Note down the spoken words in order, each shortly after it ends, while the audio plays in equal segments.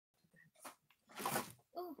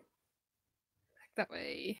that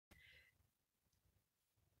way.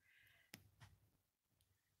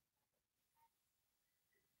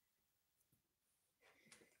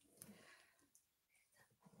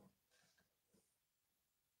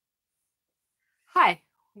 Hi,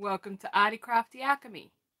 welcome to Arty, Crafty,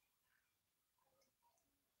 Alchemy.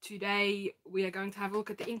 Today we are going to have a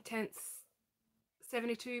look at the Inktense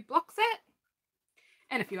 72 block set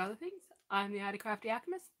and a few other things. I'm the Arty, Crafty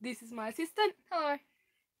Alchemist. This is my assistant. Hello.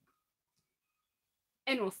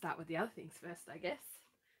 And we'll start with the other things first, I guess.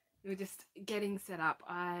 We're just getting set up.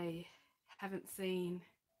 I haven't seen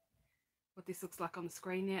what this looks like on the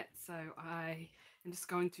screen yet, so I am just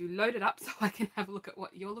going to load it up so I can have a look at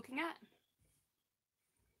what you're looking at.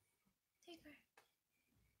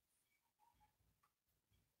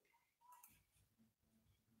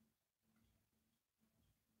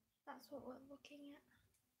 That's what we're looking at.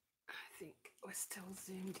 I think we're still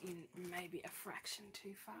zoomed in maybe a fraction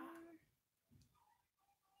too far.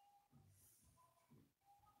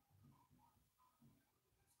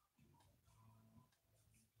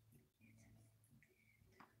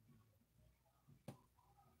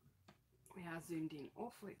 We are zoomed in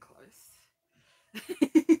awfully close.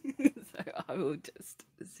 So I will just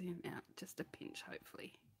zoom out just a pinch,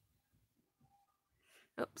 hopefully.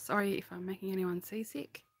 Oh, sorry if I'm making anyone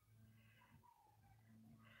seasick.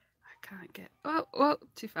 I can't get... Oh,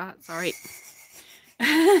 too far, sorry.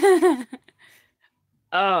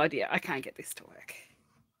 Oh dear, I can't get this to work.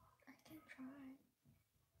 I can try.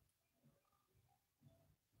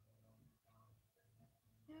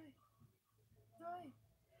 No.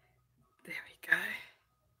 There we go.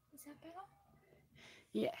 Is that better?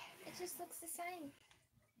 Yeah. It just looks the same.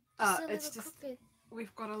 It's just crooked.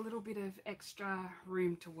 We've got a little bit of extra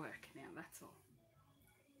room to work now, that's all.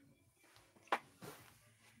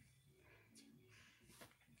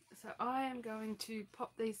 So I am going to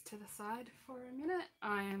pop these to the side for a minute.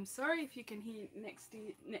 I am sorry if you can hear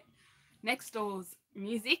next door's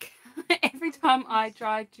music. Every time I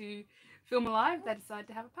try to film a live, they decide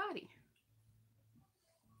to have a party.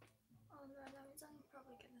 Oh no, that was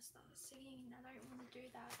probably going to start singing. I don't want to do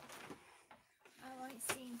that. I won't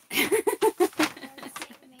sing.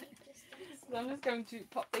 So I'm just going to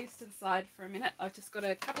pop these to the side for a minute. I've just got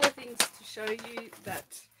a couple of things to show you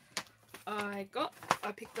that I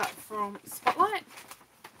picked up from Spotlight.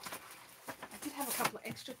 I did have a couple of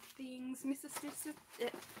extra things. Miss Assistant,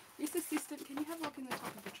 can you have a look in the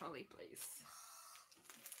top of the trolley, please?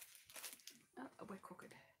 Oh, we're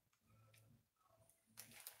crooked.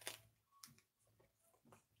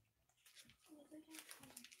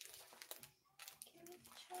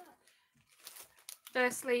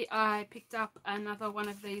 Firstly, I picked up another one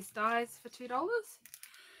of these dies for $2.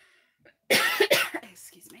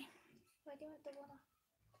 Excuse me. Where do you want the water?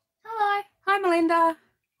 Hello. Hi, Melinda.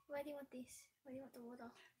 Where do you want this? Where do you want the water?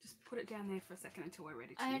 Just put it down there for a second until we're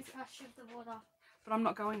ready to I use don't it. trust you with the water. But I'm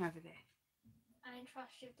not going over there. I don't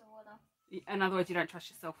trust you with the water. In other words, you don't trust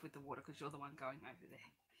yourself with the water because you're the one going over there.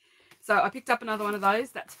 So I picked up another one of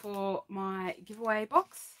those. That's for my giveaway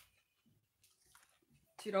box.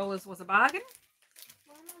 $2 was a bargain.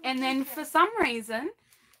 And then for some reason,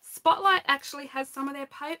 Spotlight actually has some of their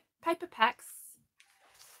paper packs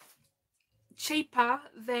cheaper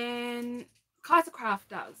than Kaisercraft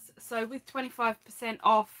does. So with 25%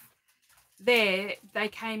 off there, they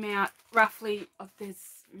came out roughly,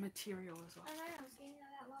 there's material as well. I know, I was getting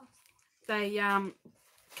that last. They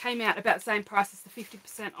came out about the same price as the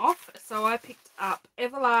 50% off. So I picked up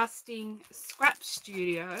Everlasting Scrap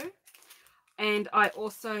Studio. And I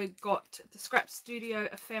also got the Scrap Studio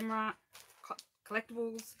Ephemera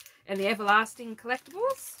collectibles and the Everlasting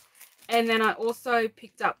collectibles. And then I also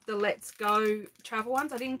picked up the Let's Go travel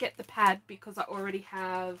ones. I didn't get the pad because I already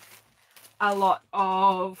have a lot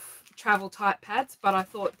of travel type pads. But I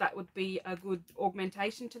thought that would be a good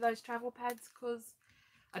augmentation to those travel pads because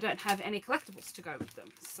I don't have any collectibles to go with them.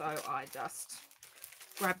 So I just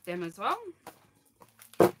grabbed them as well.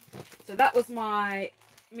 So that was my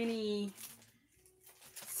mini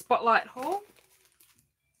Spotlight haul.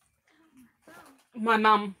 My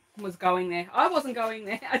mum was going there. I wasn't going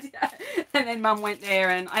there. And then Mum went there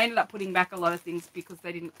and I ended up putting back a lot of things because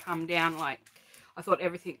they didn't come down. Like I thought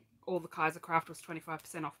everything, all the Kaisercraft was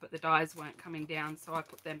 25% off, but the dies weren't coming down, so I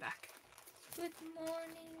put them back. Good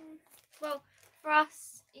morning. Well, for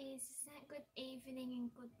us is that good evening and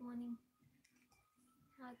good morning.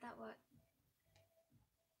 How'd that work?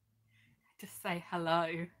 Just say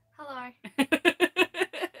hello. Hello.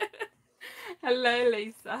 Hello,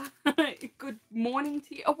 Lisa. Good morning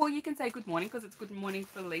to you. Oh, well, you can say good morning because it's good morning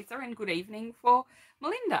for Lisa and good evening for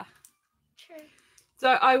Melinda. True. So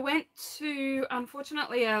I went to,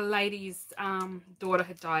 unfortunately, a lady's daughter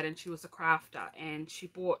had died and she was a crafter, and she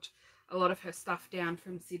bought a lot of her stuff down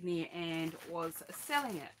from Sydney and was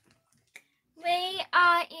selling it. We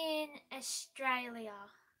are in Australia.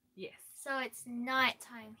 Yes. So it's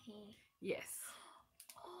nighttime here. Yes.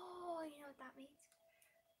 Oh, you know what that means?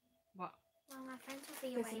 What? Well, my friends will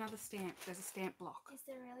be There's awake. another stamp. There's a stamp block. Is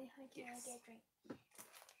there really? Okay, Yes. I'll get a drink.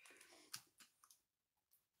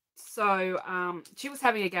 So she was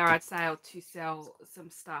having a garage sale to sell some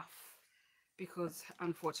stuff because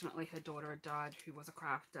unfortunately her daughter had died who was a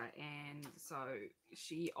crafter, and so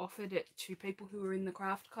she offered it to people who were in the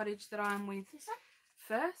craft cottage that I'm with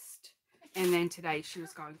first, and then today she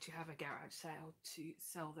was going to have a garage sale to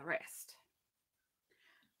sell the rest.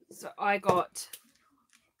 So I got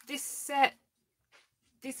this set,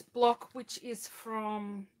 this block, which is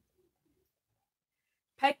from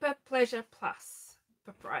Paper Pleasure Plus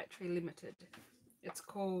Proprietary Limited. It's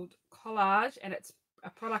called Collage and it's a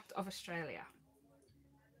product of Australia.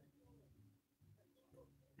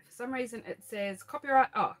 For some reason it says copyright.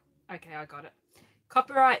 Oh, okay, I got it.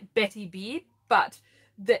 Copyright Betty Beard, but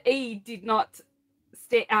the E did not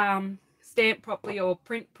stamp properly or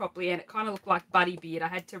print properly, and it kind of looked like Buddy Beard. I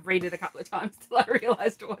had to read it a couple of times till I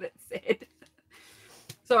realised what it said.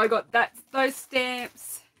 So I got those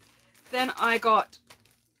stamps. Then I got,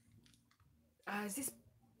 is this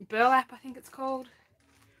burlap, I think it's called?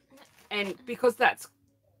 And because that's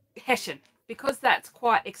Hessian, because that's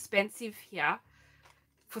quite expensive here,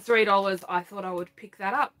 for $3 I thought I would pick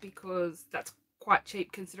that up because that's quite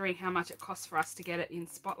cheap considering how much it costs for us to get it in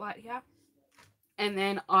Spotlight here. And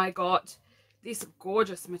then I got this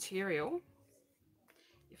gorgeous material,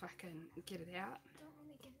 if I can get it out. Don't let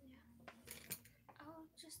me get it out. Oh,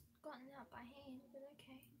 just gotten it out by hand, but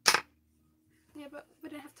okay. Yeah, but we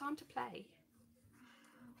don't have time to play.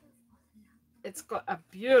 It's got a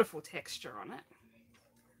beautiful texture on it.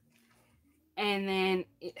 And then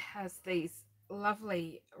it has these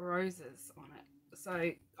lovely roses on it.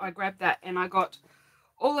 So I grabbed that and I got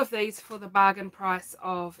all of these for the bargain price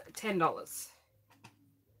of $10.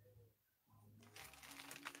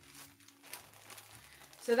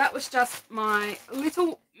 So that was just my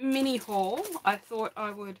little mini haul. I thought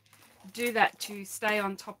I would do that to stay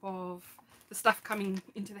on top of the stuff coming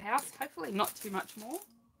into the house. Hopefully not too much more.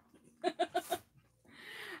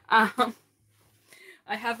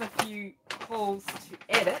 I have a few hauls to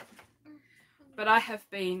edit, but I have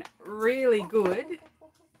been really good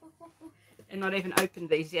and not even opened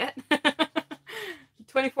these yet.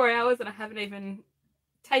 24 hours and I haven't even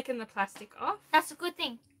taken the plastic off. That's a good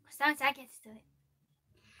thing, because I get to do it.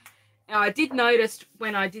 Now, I did notice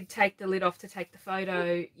when I did take the lid off to take the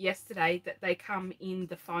photo yesterday that they come in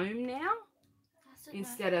the foam now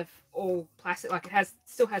instead of all plastic. Like it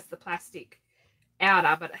still has the plastic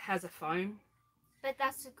outer, but it has a foam But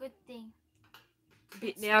that's a good thing.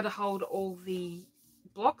 bit now to hold all the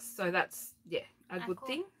blocks. So that's, yeah, a good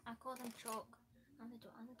thing. I call them chalk. I'm gonna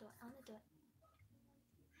do it.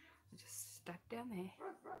 Just stuck down there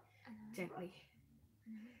gently.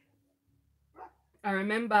 I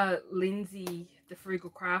remember Lindsay, the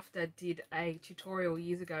Frugal Crafter, did a tutorial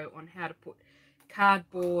years ago on how to put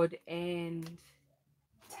cardboard and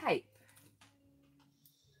tape.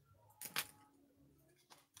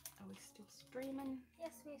 Are we still streaming?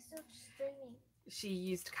 Yes, we're still streaming. She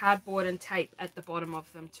used cardboard and tape at the bottom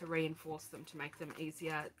of them to reinforce them to make them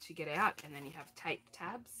easier to get out, and then you have tape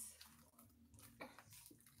tabs.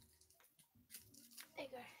 There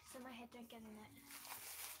you go, so my head don't get in it.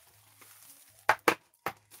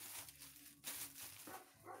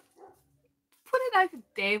 Put it over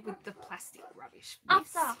there with the plastic rubbish.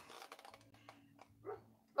 After.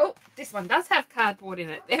 Oh, this one does have cardboard in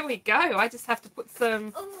it. There we go. I just have to put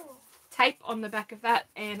some tape on the back of that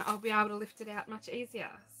and I'll be able to lift it out much easier.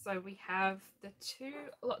 So we have the two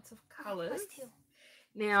lots of colours.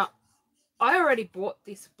 Now, I already bought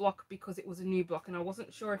this block because it was a new block and I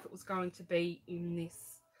wasn't sure if it was going to be in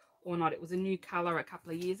this or not. It was a new colour a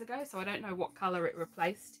couple of years ago, so I don't know what colour it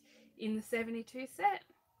replaced in the 72 set.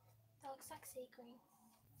 That looks like sea green.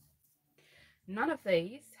 None of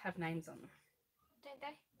these have names on them. Don't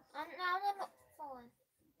they? No, they're not fallen.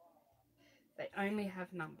 They only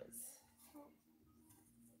have numbers.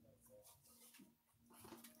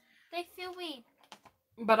 They feel weird.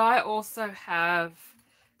 But I also have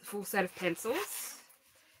the full set of pencils.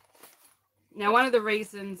 Now, one of the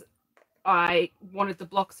reasons I wanted the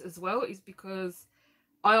blocks as well is because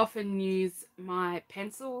I often use my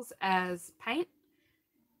pencils as paint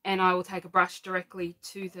and I will take a brush directly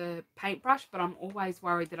to the paintbrush, but I'm always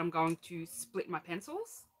worried that I'm going to split my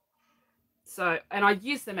pencils. So, and I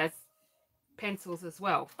use them as pencils as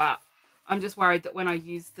well, but I'm just worried that when I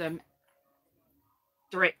use them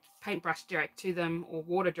direct, paintbrush direct to them or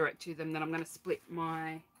water direct to them, then I'm going to split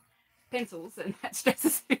my pencils, and that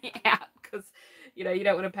stresses me out because, you know, you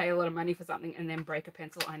don't want to pay a lot of money for something and then break a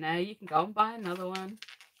pencil. I know, you can go and buy another one.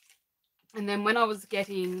 And then when I was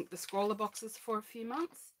getting the scroller boxes for a few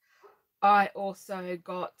months, I also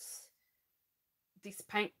got this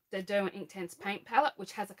paint, the Derwent Inktense paint palette,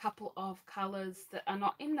 which has a couple of colours that are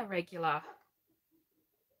not in the regular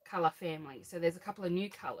colour family. So there's a couple of new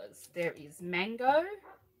colours. There is Mango,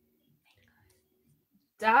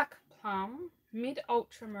 Dark Plum, Mid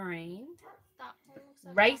Ultramarine,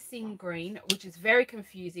 Racing Green, which is very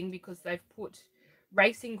confusing because they've put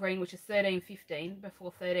Racing Green, which is 1315,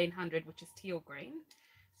 before 1300, which is teal green.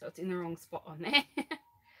 So it's in the wrong spot on there.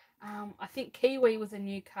 I think Kiwi was a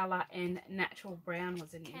new colour and Natural Brown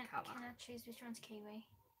was a new colour. Can I choose which one's Kiwi?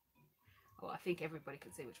 Well, I think everybody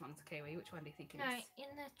can see which one's a Kiwi. Which one do you think it is? No,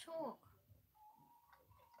 in the chalk.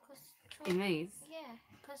 In these? Yeah.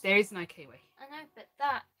 There is no Kiwi. I know, but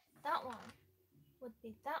that one would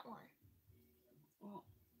be that one. Well,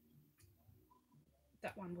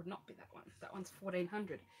 that one would not be that one. That one's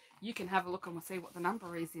 1400. You can have a look and we'll see what the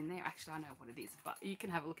number is in there. Actually, I know what it is, but you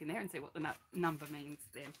can have a look in there and see what the number means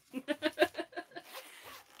then.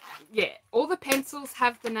 Yeah, all the pencils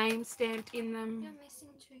have the name stamped in them. You're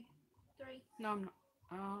missing 2, 3. No, I'm not.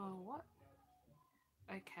 Oh, what?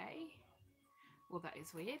 Okay. Well, that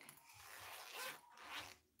is weird.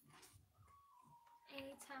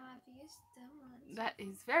 Anytime I've used them once. That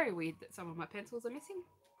is very weird that some of my pencils are missing.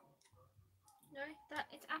 No,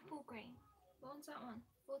 it's apple green. What one's that one?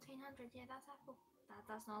 1400. Yeah, that's apple. That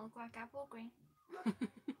does not look like apple green.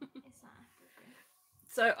 It's not apple green.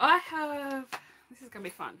 So I have. This is gonna be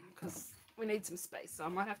fun because we need some space. So I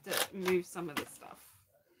might have to move some of this stuff.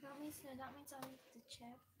 That means I move the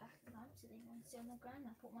chair back up so they won't sit on the ground.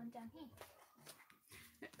 I put one down here.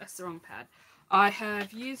 That's the wrong pad. I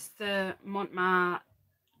have used the Montmar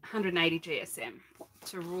 180 GSM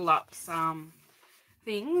to rule up some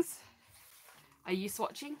things. Are you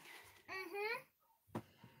swatching? Of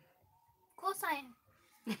course I am.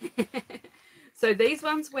 So these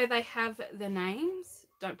ones where they have the names,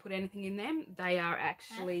 don't put anything in them. They are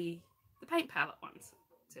actually the paint palette ones.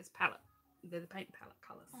 It says palette. They're the paint palette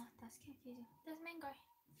colours. Oh, that's confusing. There's mango.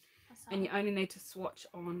 And you only need to swatch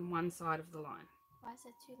on one side of the line. Why is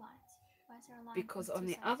there 2 lines? Why is there a line? Because on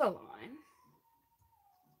the sides? other line,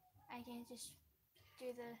 I can just do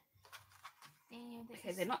the thing.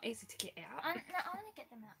 Okay, they're not easy to get out. I want to get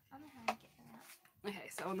them out. I know how to get them out. Okay,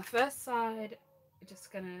 so on the first side, you're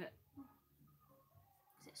just going to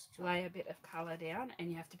lay a bit of colour down, and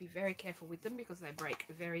you have to be very careful with them because they break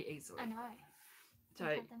very easily. I know. So, I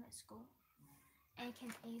had them at school. And you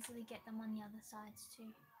can easily get them on the other sides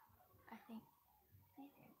too, I think.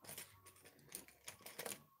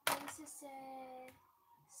 This said,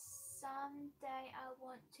 someday I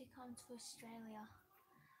want to come to Australia.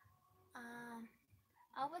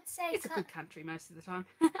 I would say it's a good country most of the time.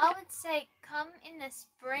 I would say come in the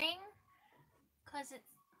spring, because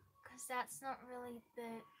that's not really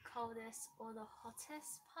the coldest or the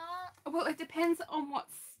hottest part. Well, it depends on what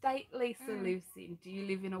state Lisa lives in. Do you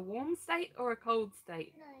live in a warm state or a cold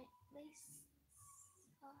state? No, Lisa.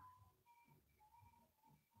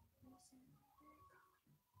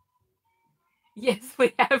 Yes,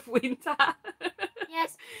 we have winter.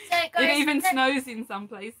 Yes, so it goes. It even snows in some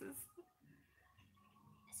places.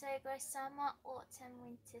 So it goes summer, autumn,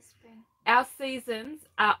 winter, spring. Our seasons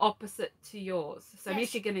are opposite to yours. So yes.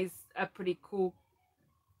 Michigan is a pretty cool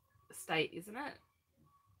state, isn't it?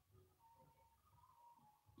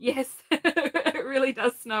 Yes, it really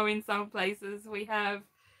does snow in some places. We have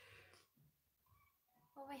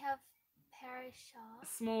Perisher.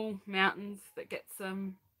 Small mountains that get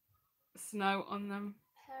some snow on them.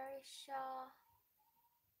 Perisher.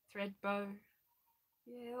 Threadbow.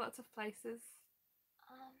 Yeah, lots of places.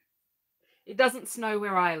 It doesn't snow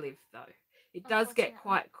where I live though. It does get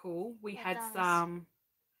quite cool. We had some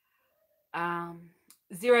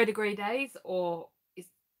 0 degree days, or is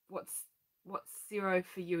what's 0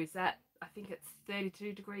 for you? Is that, I think it's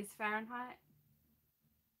 32 degrees Fahrenheit.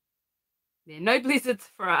 Yeah, no blizzards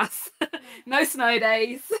for us. No snow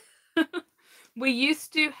days. We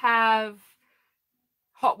used to have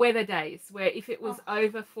hot weather days where if it was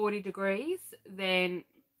over 40 degrees then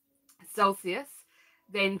Celsius,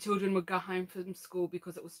 then children would go home from school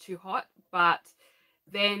because it was too hot. But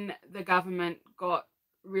then the government got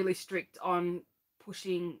really strict on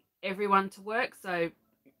pushing everyone to work, so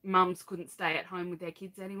mums couldn't stay at home with their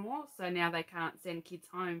kids anymore. So now they can't send kids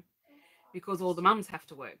home because all the mums have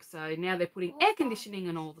to work. So now they're putting air conditioning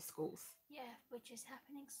in all the schools. Yeah, which is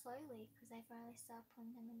happening slowly because they've only started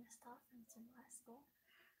putting them in the staff rooms in my school.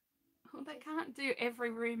 Well, they can't do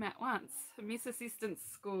every room at once. Miss Assistant's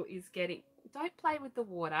school is getting... Don't play with the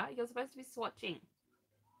water. You're supposed to be swatching.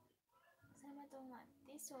 So am I doing like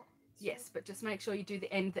this or... Yes, but just make sure you do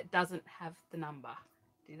the end that doesn't have the number.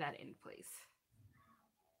 Do that end, please.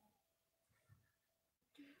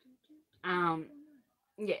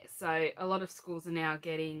 Yeah, so a lot of schools are now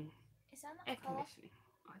getting Is that enough air colour? conditioning.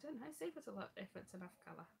 I don't know. See if it's enough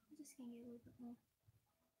colour. I'm just going to get a little bit more.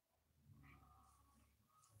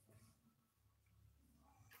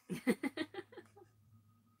 Is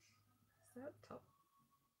that top?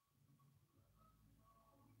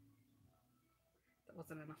 That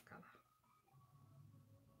wasn't enough colour.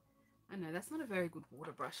 I know that's not a very good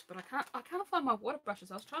water brush, but I can't find my water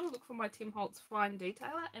brushes. I was trying to look for my Tim Holtz fine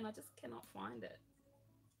detailer and I just cannot find it.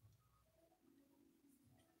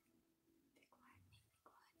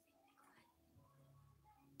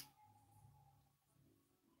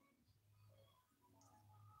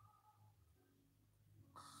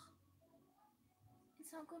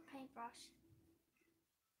 It's not a good paintbrush.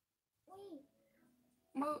 Wait.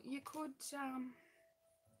 Well, you could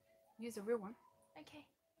use a real one. Okay.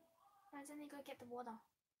 I just need to go get the water.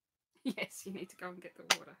 Yes, you need to go and get the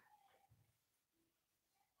water.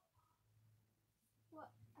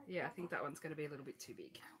 What? Yeah, I think that one's going to be a little bit too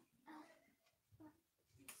big.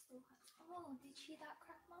 Oh, did you hear that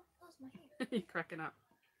crack, Mum? That was my hair. You're cracking up.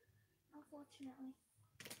 Unfortunately.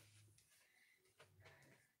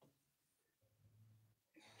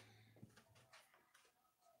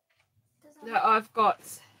 No, I've got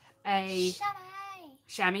a chamois.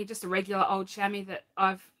 chamois, just a regular old chamois that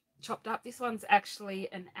I've chopped up. This one's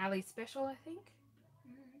actually an Ali special, I think.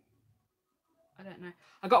 I don't know.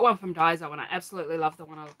 I got one from Daiso and I absolutely love the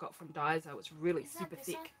one I got from Daiso. It's really super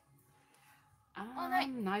thick. Oh, no.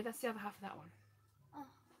 No, that's the other half of that one. Oh.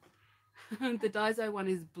 The Daiso one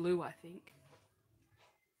is blue, I think.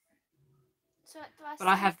 So but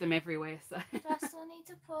I have them everywhere, so. Do I still need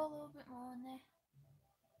to put a little bit more in there?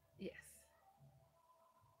 Yes.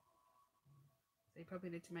 So you probably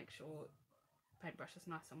need to make sure the paintbrush is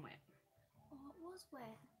nice and wet. Oh, it was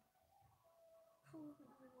wet. Put a little bit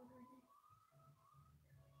of water in there.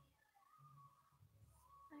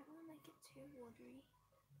 I don't want to make it too watery.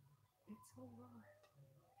 It's alright.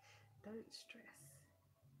 Don't stress.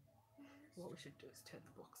 What we should do is turn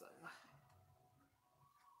the blocks over.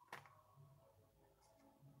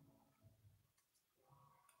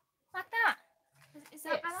 Like that? Is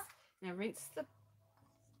that better? Now rinse the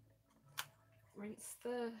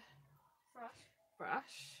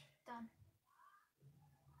brush. Done.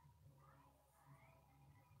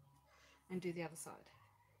 And do the other side.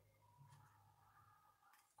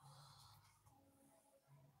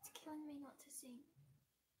 It's killing me not to see.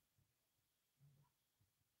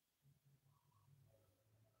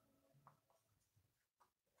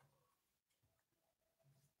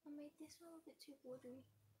 I made this one a bit too watery.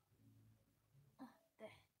 Oh,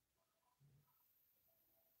 there.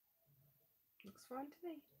 Looks fine to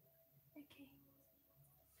me. Okay.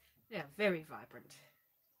 Yeah, very vibrant.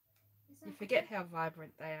 You forget how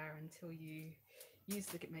vibrant they are until you use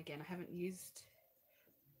them again. I haven't used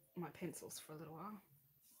my pencils for a little while.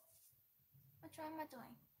 Which one am I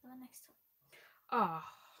doing? The one next to it. Oh.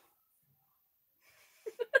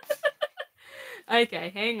 Okay,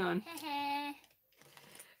 hang on.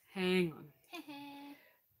 Hang on.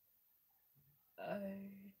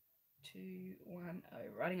 0210.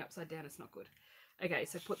 Writing upside down is not good. Okay,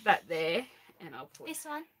 so put that there and I'll put this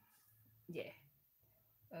one. Yeah.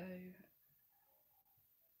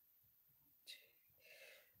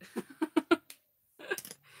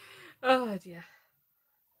 Oh dear.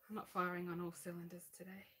 I'm not firing on all cylinders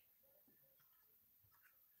today.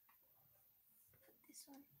 Put this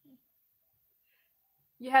one here.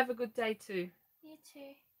 You have a good day too. You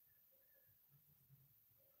too.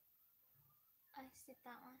 I just did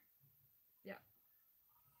that one. Yeah.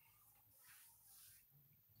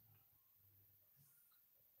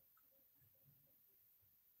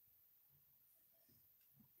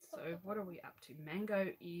 So what are we up to?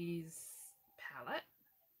 Mango is palette.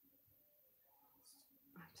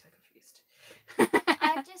 I'm so confused.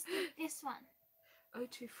 I just did this one.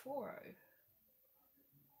 0240.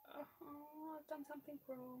 Oh, I've done something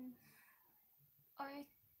wrong.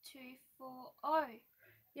 0240.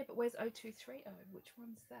 Yeah, but where's 0230? Which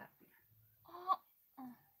one's that? Oh.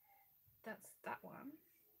 That's that one.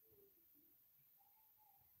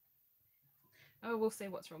 Oh, we'll see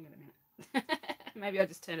what's wrong in a minute. Maybe I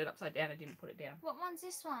just turned it upside down and didn't put it down. What one's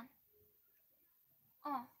this one?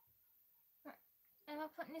 Oh. Am I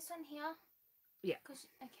putting this one here? Yeah.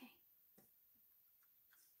 Okay.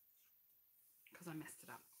 because I messed it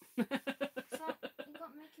up. So you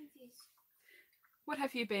got me confused. What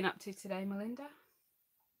have you been up to today, Melinda?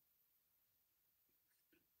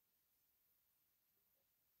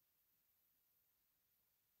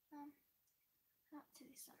 Up to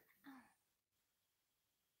this one. Oh.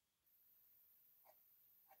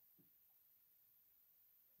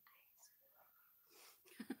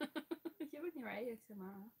 You and your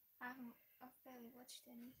ASMR. I've barely watched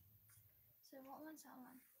any. So what one's that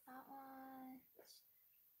one? That one.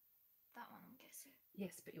 That one, I'm guessing.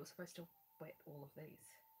 Yes, but you're supposed to wet all of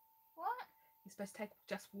these. What? You're supposed to take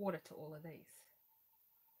just water to all of these.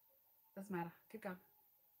 Doesn't matter. Keep going.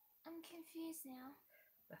 I'm confused now.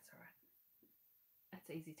 That's alright.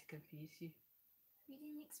 That's easy to confuse you. You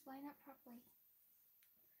didn't explain it properly.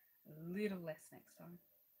 A little less next time.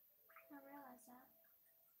 I realise that.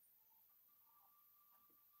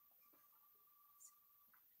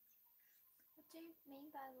 What do you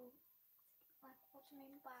mean by what do you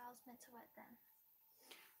mean by I was meant to wet them?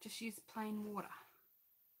 Just use plain water.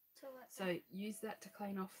 To wet So them? use that to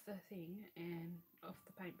clean off the thing and off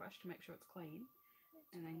the paintbrush to make sure it's clean.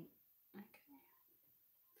 And then, okay.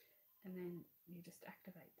 And then you just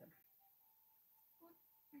activate them.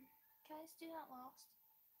 Can I just do that last?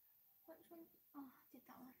 Which one? Oh, I did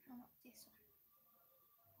that one. No, not this one.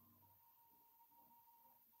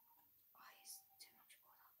 Oh, I used too much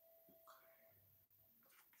water.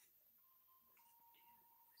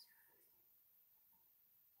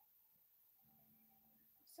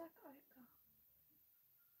 What's that ochre?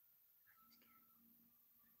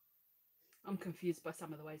 I'm confused by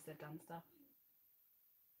some of the ways they've done stuff.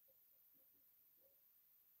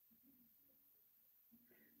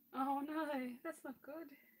 Oh no, that's not good.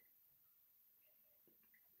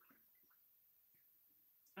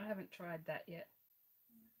 I haven't tried that yet.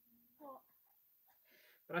 What?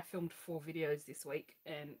 But I filmed 4 videos this week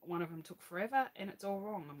and one of them took forever and it's all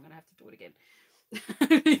wrong. I'm going to have to do it again.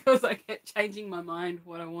 Because I kept changing my mind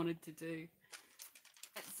what I wanted to do.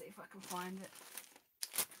 Let's see if I can find it.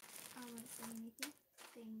 I won't say anything.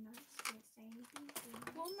 Being nice. Don't say anything. Being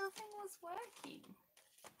nice. Well, nothing was working.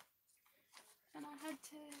 And I had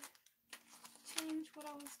to change what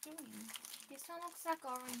I was doing. This one looks like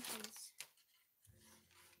oranges.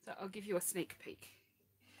 So I'll give you a sneak peek.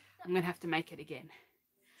 I'm going to have to make it again.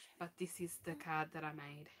 But this is the card that I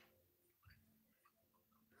made.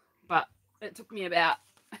 But it took me about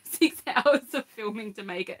 6 hours of filming to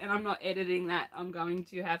make it. And I'm not editing that. I'm going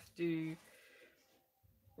to have to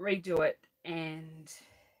redo it and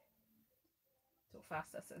do it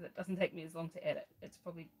faster so that it doesn't take me as long to edit. It's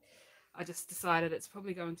probably... I just decided it's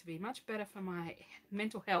probably going to be much better for my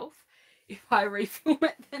mental health if I refilm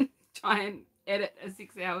it than try and edit a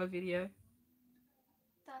 6-hour video.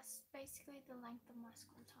 That's basically the length of my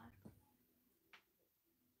school time.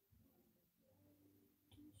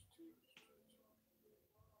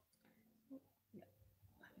 Yeah,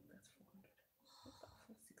 I think that's 400. What's that?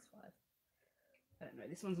 465. I don't know.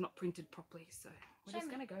 This one's not printed properly, so we're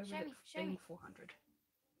just going to go with it being 400.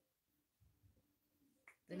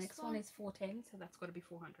 The next one is 410, so that's got to be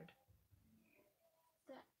 400.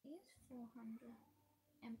 That is 400.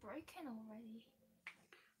 And broken already.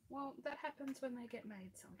 Well, that happens when they get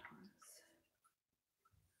made sometimes.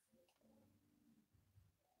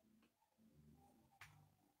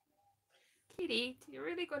 Kitty, do you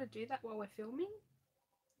really got to do that while we're filming?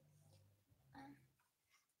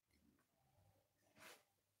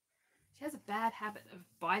 She has a bad habit of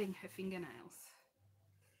biting her fingernails.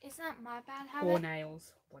 Is that my bad habit? Or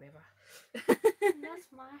nails, whatever.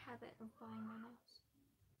 That's my habit of biting my nails.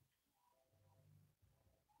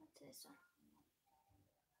 What's this one?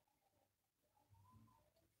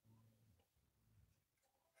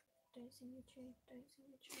 Don't sing the tree, don't sing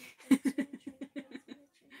the tree, don't sing the tree, don't sing the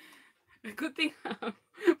tree. A good thing I'm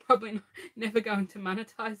probably never going to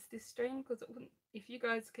monetize this stream, because if you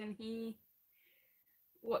guys can hear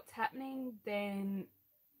what's happening, then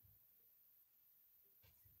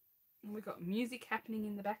we've got music happening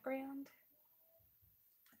in the background.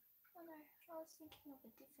 Oh no, I was thinking of a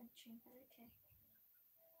different tune, but okay.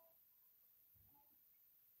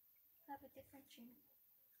 I have a different tune.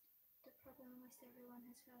 The problem almost everyone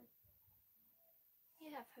has heard. You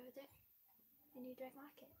have heard it, and you don't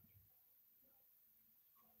like it.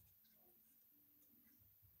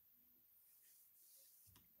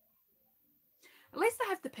 At least I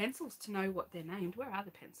have the pencils to know what they're named. Where are the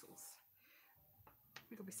pencils?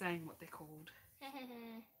 We could be saying what they're called.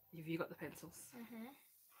 Have you got the pencils?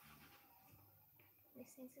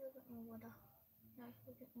 This needs a little bit more water. No, a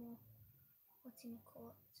little bit more. What's in the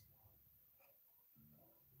quart?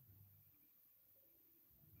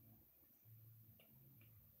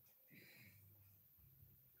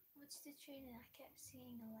 What's the tune that I kept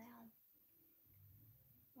seeing aloud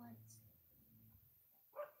once?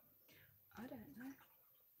 I don't know.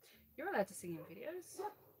 You're allowed to sing in videos.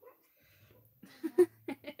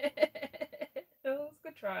 That was a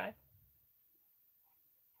good try.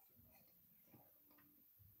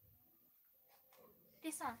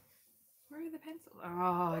 This one. Where are the pencils?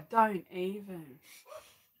 Oh, don't even.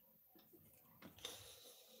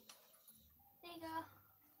 There you go.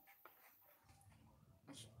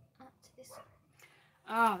 Up to this one.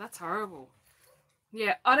 Oh, that's horrible.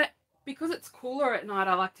 Yeah, I don't, because it's cooler at night,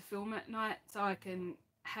 I like to film at night so I can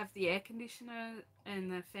have the air conditioner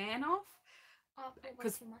and the fan off.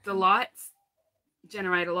 Because the lights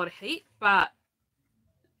generate a lot of heat, but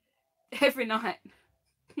every night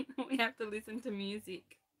we have to listen to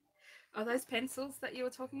music. Are those pencils that you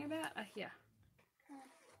were talking about? Here.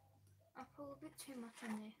 I put a bit too much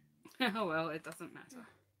on there. Oh well, it doesn't matter.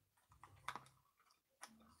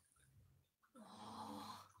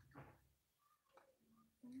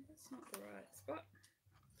 That's not the right spot.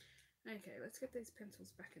 Okay, let's get these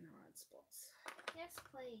pencils back in the right spots. Yes,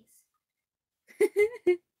 please.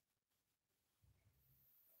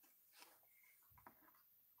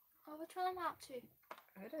 Oh, which one am I up to?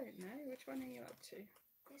 I don't know. Which one are you up to?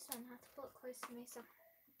 This one. I have to pull it close to me. So,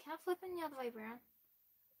 can I flip them the other way around?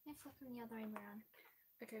 Can I flip them the other way around?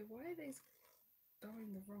 Okay, why are these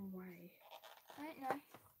going the wrong way? I don't know.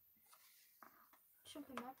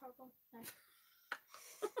 Shouldn't be my problem. No.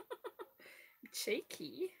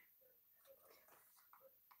 Cheeky.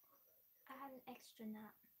 I had an extra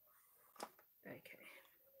nut. Okay.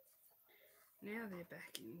 Now they're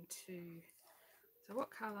back into... So what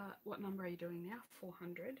colour, what number are you doing now?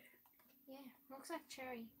 400? Yeah, looks like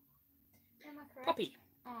cherry. Am I correct? Poppy.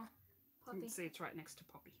 Oh, poppy. You can see it's right next to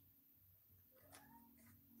Poppy.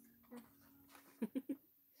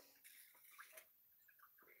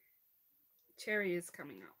 Cherry is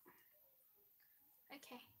coming up.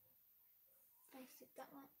 Okay. I just did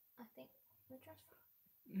that one, I think. Which one's?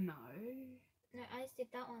 No. No, I just did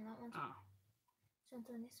that one. That one's. Oh. So I'm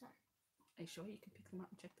doing this one. Are you sure you can pick them up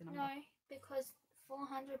and check the number? No, because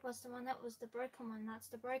 400 was the one that was the broken one. That's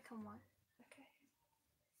the broken one. Okay.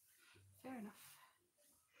 Fair enough.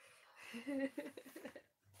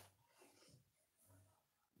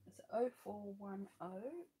 So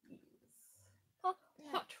 0410 is Oh,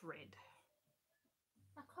 no. hot red.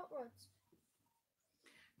 Like hot rods.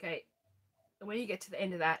 Okay. And when you get to the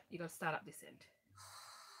end of that, you got to start up this end.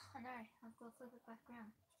 I know. I've got to flip it back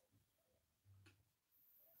around.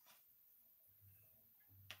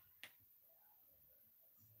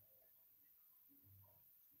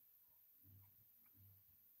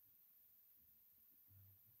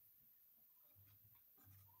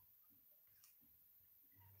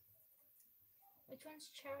 Which one's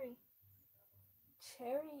cherry?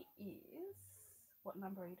 Cherry is... What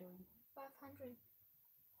number are you doing? 500.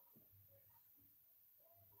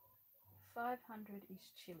 500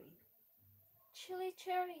 is chili. Chili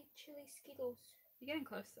cherry. Chili Skittles. You're getting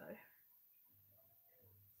close though.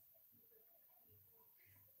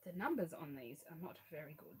 The numbers on these are not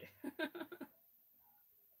very good.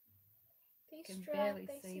 These can dry barely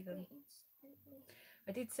see basically them. instantly.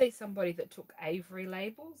 I did see somebody that took Avery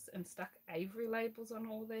labels and stuck Avery labels on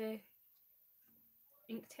all their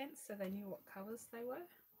Inktense so they knew what colours they were.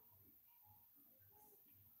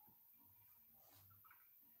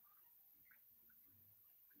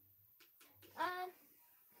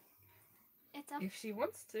 It's up If she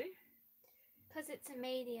wants to. because it's a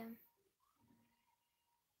medium.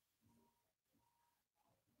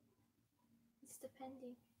 It's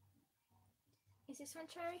depending. Is this one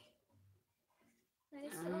cherry? No,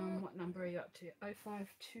 this one. What number are you up to?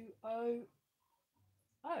 0520. Oh,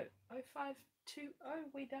 0520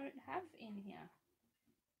 we don't have in here.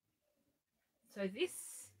 So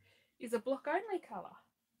this is a block only colour.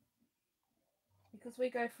 Because we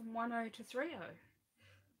go from 10 to 30.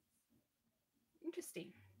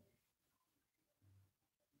 Interesting.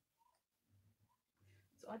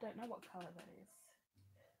 So I don't know what colour that is.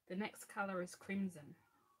 The next colour is crimson.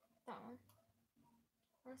 That one.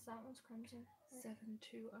 What's that one's crimson?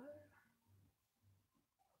 720.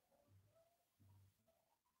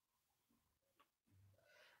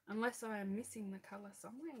 Unless I am missing the colour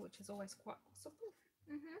somewhere, which is always quite possible.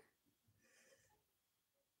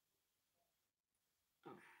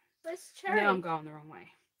 Oh. Where's cherry? Now I'm going the wrong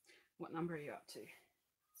way. What number are you up to?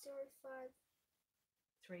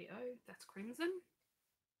 0530. That's crimson.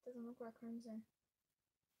 Doesn't look like crimson.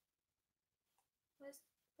 Where's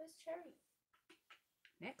cherry?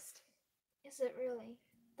 Next. Is it really?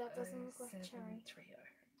 That doesn't look like cherry. 0730.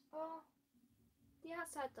 Oh, the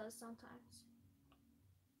outside does sometimes.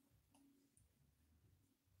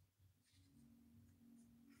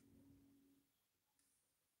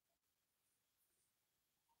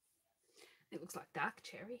 It looks like dark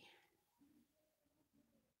cherry.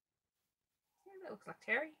 Yeah, that looks like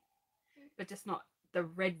cherry. But just not the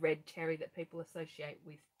red cherry that people associate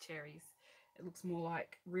with cherries. It looks more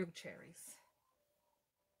like real cherries.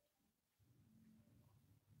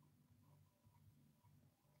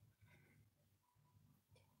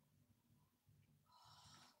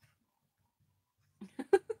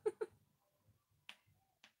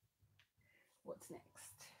 What's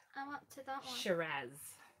next? I'm up to that one.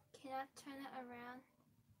 Shiraz. Can I turn it around?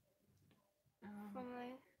 From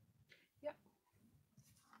there? Yep.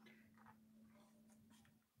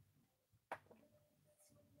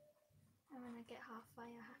 And when I get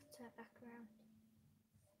halfway, I have to turn it back around.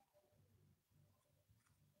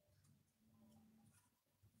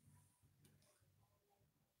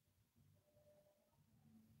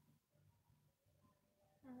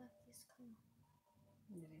 I love this colour.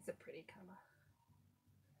 It is a pretty colour.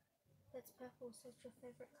 That's purple, so it's your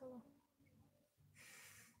favourite colour.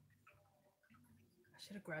 I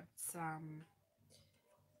should have grabbed some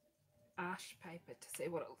ash paper to see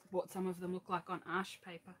what some of them look like on ash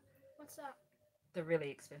paper. What's that? The really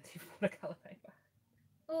expensive watercolour paper.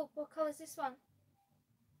 Oh, what colour is this one?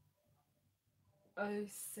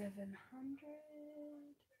 0700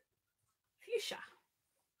 fuchsia.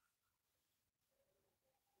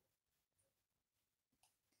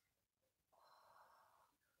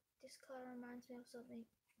 This colour reminds me of something.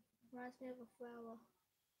 Reminds me of a flower.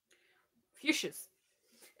 Fuchsias.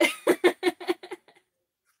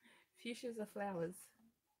 Fuchsias are flowers.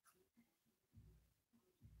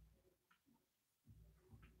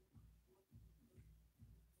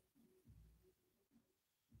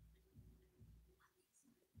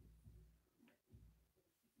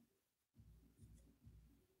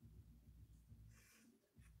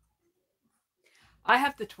 I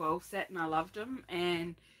have the 12 set and I loved them,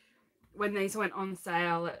 and when these went on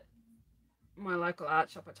sale at my local art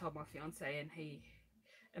shop, I told my fiance, and he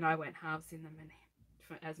and I went halves in them and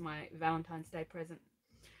as my Valentine's Day present.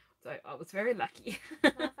 So I was very lucky.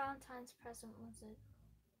 My Valentine's present was a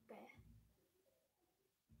bear.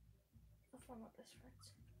 Of one of my best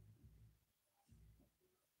friends.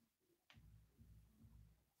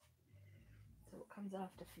 So what comes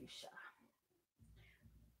after fuchsia?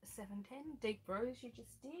 710 deep rose you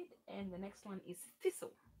just did, and the next one is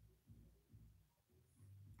thistle.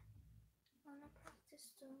 I want to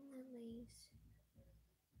practice doing the leaves.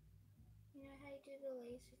 You know how you do the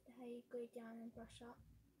leaves with how you go down and brush up?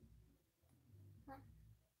 Huh?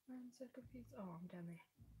 I'm so confused. Oh, I'm down there.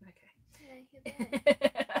 Okay. Yeah, you're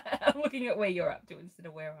there. I'm looking at where you're up to instead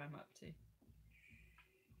of where I'm up to.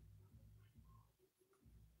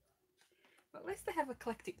 But at least they have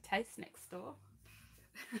eclectic taste next door.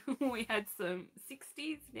 We had some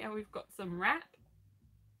 60s, now we've got some rap.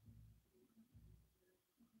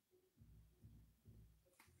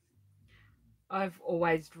 I've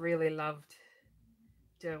always really loved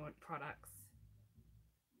Derwent products.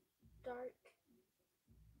 Dark.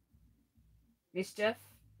 Mischief.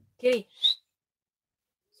 Kitty.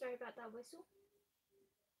 Sorry about that whistle.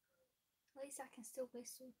 At least I can still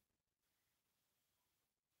whistle.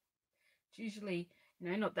 It's usually,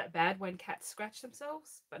 not that bad when cats scratch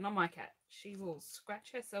themselves, but not my cat. She will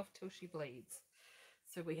scratch herself till she bleeds.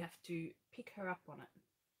 So we have to pick her up on it.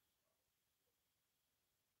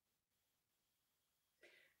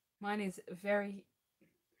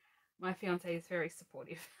 My fiance is very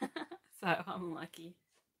supportive, so I'm lucky.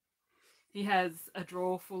 He has a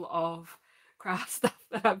drawer full of craft stuff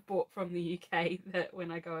that I've bought from the UK that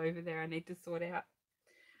when I go over there I need to sort out.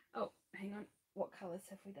 Oh, hang on. What colours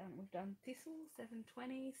have we done? We've done thistle,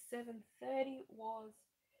 720, 730 was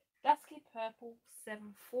dusky purple,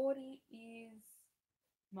 740 is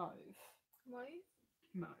mauve. Mauve?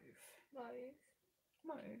 Mauve. Mauve.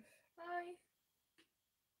 Mauve. Mauve.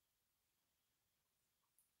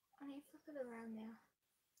 I need to flip it around now.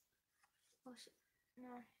 Oh shit.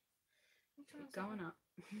 No. Keep going up.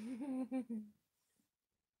 900,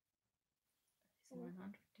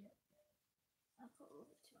 yeah. I've got a little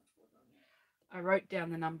bit too much water on there. I wrote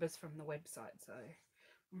down the numbers from the website, so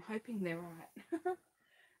I'm hoping they're right.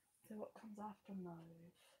 So what comes after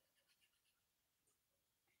mauve?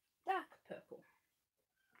 Dark purple.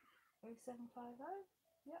 0750.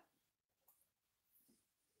 Yep.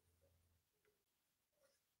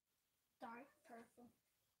 Dark purple.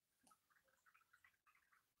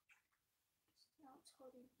 Now it's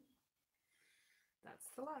holding me.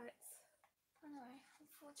 That's the lights. I know,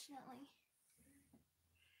 unfortunately.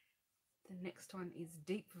 The next one is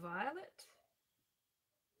deep violet.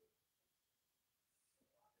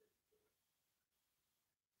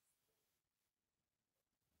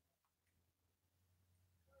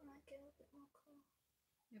 I might get a bit more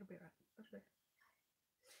It'll be right. Okay.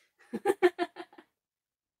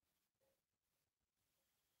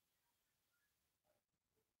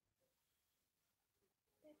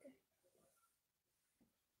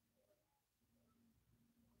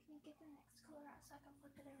 Can you get the next colour out so I can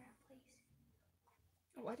flip it around, please?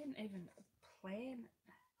 Oh, I didn't even plan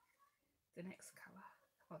the next colour.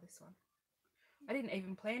 Oh, this one. I didn't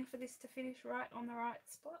even plan for this to finish right on the right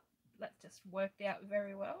spot. That just worked out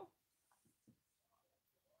very well.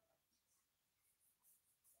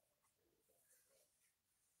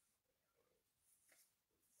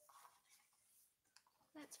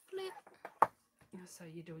 Let's flip. So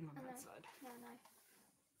you're doing on that side. No.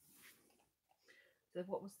 So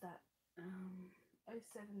what was that?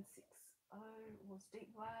 0760 was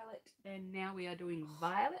deep violet, and now we are doing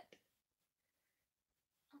violet.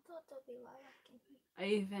 I thought there'd be lilac in here. I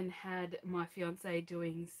even had my fiance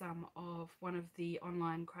doing some of one of the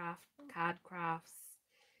online card crafts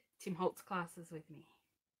Tim Holtz classes with me.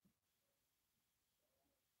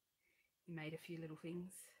 He made a few little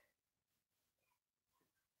things.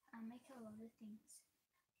 I make a lot of things,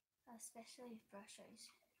 especially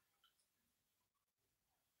brushes.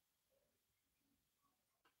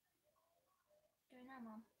 Don't know,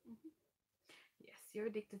 Mum? Yes,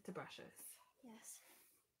 you're addicted to brushes. Yes.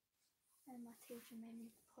 And my teacher made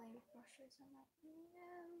me play with brushes. I'm like, no,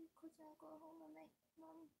 because I'll go home and make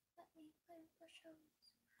Mum let me play with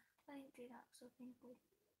brushes. I didn't do that, so thankfully.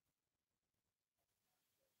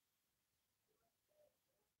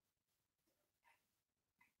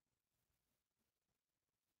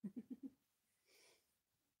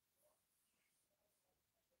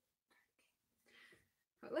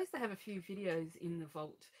 At least I have a few videos in the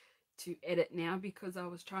vault to edit now, because I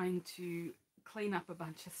was trying to clean up a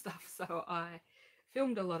bunch of stuff, so I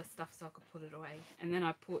filmed a lot of stuff so I could put it away, and then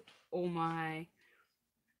I put all my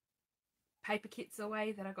paper kits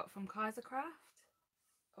away that I got from Kaiser Craft.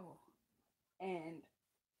 Oh, and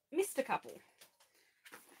missed a couple.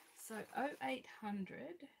 So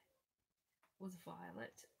 0800 was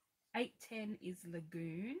violet, 810 is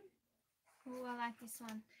lagoon. Oh, I like this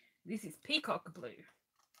one. This is peacock blue.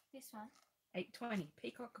 This one? 820,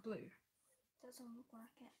 peacock blue. Doesn't look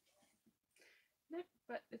like it. No,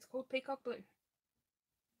 but it's called peacock blue.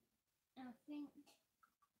 I think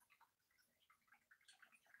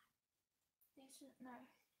this is, no.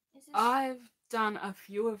 Is this? I've done a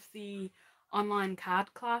few of the online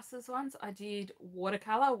card classes once. I did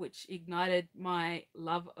watercolor, which ignited my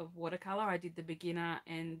love of watercolor. I did the beginner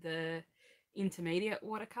and the intermediate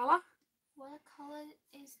watercolor. Watercolor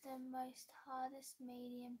is the most hardest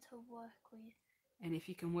medium to work with. And if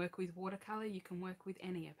you can work with watercolor, you can work with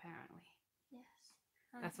any, apparently. Yes.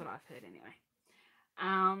 That's what I've heard anyway.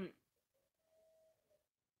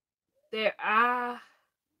 There are,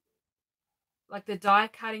 like the die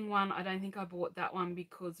cutting one, I don't think I bought that one,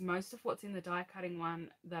 because most of what's in the die cutting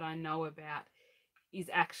one that I know about is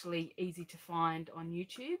actually easy to find on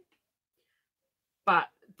YouTube. But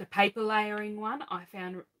the paper layering one I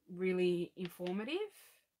found really informative.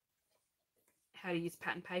 How to use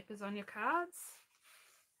pattern papers on your cards.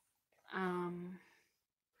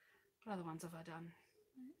 What other ones have I done?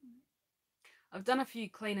 I've done a few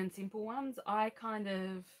clean and simple ones. I kind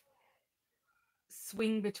of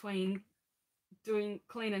swing between doing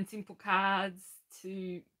clean and simple cards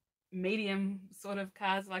to medium sort of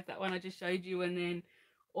cards like that one I just showed you, and then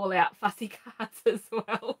all out fussy cards as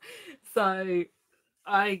well. So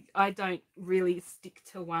I don't really stick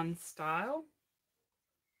to one style.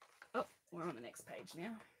 Oh, we're on the next page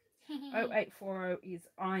now. 0840 is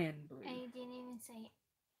iron blue. And you didn't even say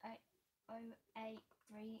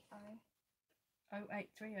 0830.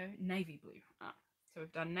 0830 navy blue. So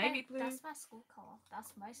we've done navy blue. That's my school colour.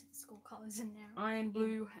 That's most of the school colours in there. Iron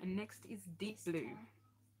blue, and next is deep blue.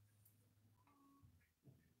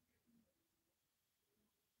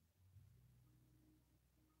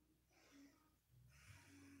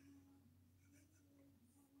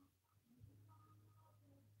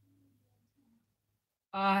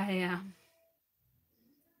 I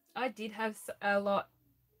did have a lot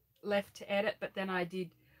left to edit, but then I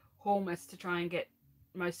did haulmas to try and get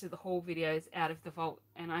most of the haul videos out of the vault,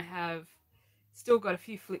 and I have still got a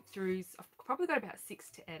few flip throughs. I've probably got about 6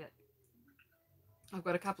 to edit. I've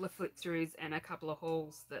got a couple of flip throughs and a couple of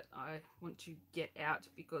hauls that I want to get out,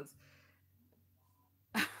 because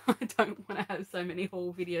I don't want to have so many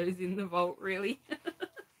haul videos in the vault, really.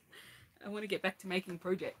 I want to get back to making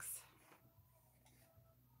projects.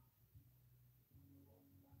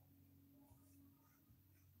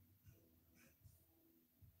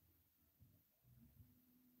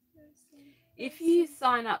 If you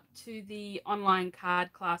sign up to the online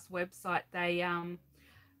card class website, they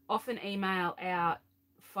often email out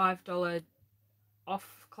 $5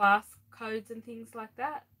 off class codes and things like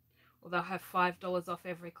that, or they'll have $5 off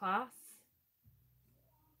every class.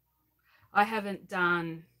 I haven't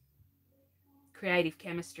done Creative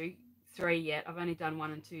Chemistry 3 yet. I've only done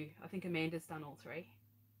 1 and 2. I think Amanda's done all 3.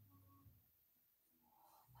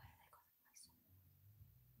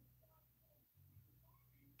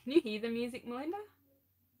 Can you hear the music, Melinda?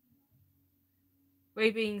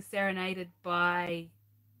 We're being serenaded by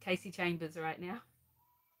Casey Chambers right now.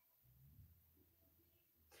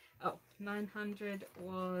 Oh, 900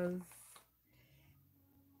 was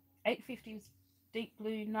 850 is deep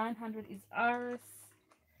blue, 900 is iris,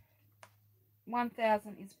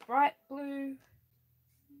 1000 is bright blue,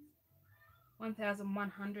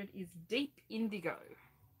 1100 is deep indigo.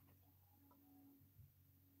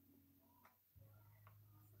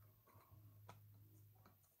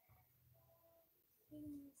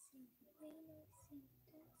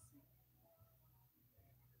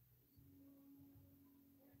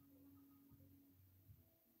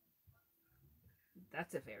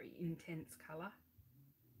 That's a very intense colour.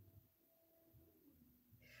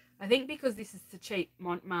 I think because this is the cheap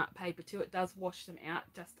Montmartre paper too, it does wash them out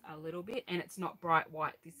just a little bit, and it's not bright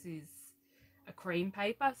white. This is a cream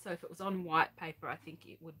paper, so if it was on white paper, I think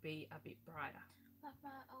it would be a bit brighter. Like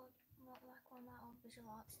one of my old visual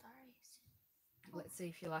arts diaries. Let's see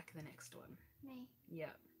if you like the next one. Me?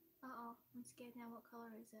 Yeah. Uh-oh, I'm scared now. What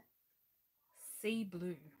colour is it? Sea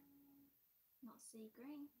blue. Not sea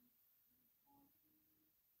green.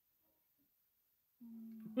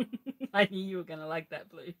 I knew you were going to like that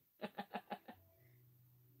blue.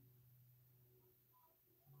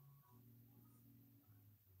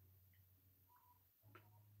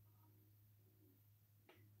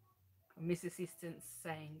 Miss Assistant's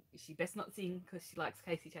saying she best not sing because she likes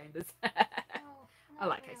Casey Chambers. I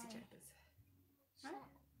like really. Casey Chambers. No?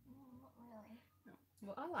 Not really. No.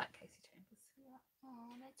 Well, I like Casey Chambers. Yeah.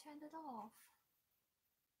 Oh, they turned it off.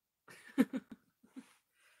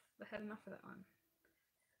 I had enough of that one.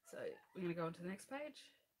 So we're going to go on to the next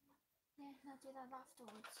page. Yeah, I'll do that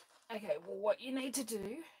afterwards. Okay, well, what you need to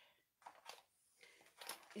do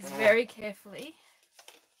is very carefully...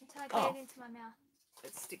 Until I get it into my mouth.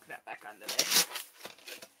 Let's stick that back under there.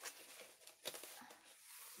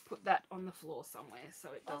 Put that on the floor somewhere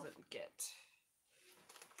so it doesn't get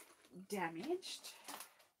damaged.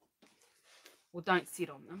 Well, don't sit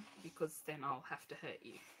on them because then I'll have to hurt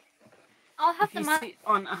you. I'll have if you sit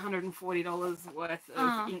on $140 worth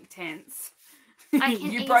of Inktense,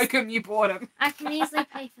 you broke them, you bought them. I can easily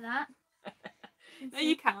pay for that. No,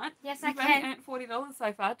 you can't. Yes, You've I can. only earned $40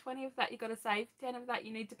 so far. 20 of that you got to save. 10 of that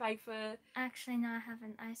you need to pay for. Actually, no, I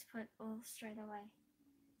haven't. I just put all straight away.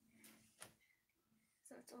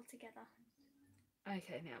 So it's all together.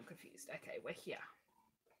 Okay, now I'm confused. Okay, we're here.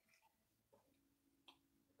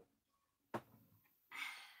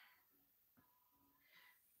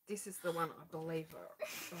 This is the one I believe. Oh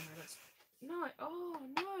no, that's no. Oh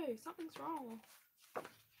no, something's wrong.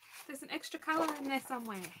 There's an extra colour in there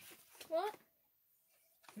somewhere. What?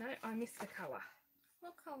 No, I missed the colour.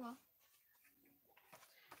 What colour?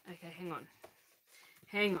 Okay, hang on.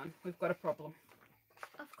 Hang on, we've got a problem.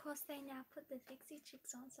 Of course, they now put the Dixie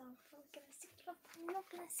Chicks on, so I'm gonna sing. I'm not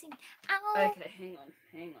gonna sing. Ow! Okay, hang on.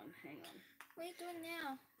 What are you doing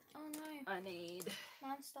now? Oh no. I need.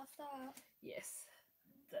 Mine stuffed up. Yes,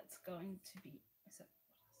 that's going to be. Is that,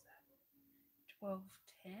 what is that?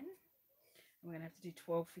 1210. We're gonna have to do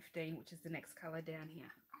 1215, which is the next colour down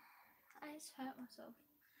here. I just hurt myself.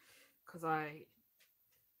 Because I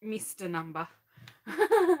missed a number.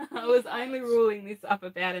 I was only ruling this up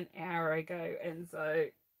about an hour ago, and so,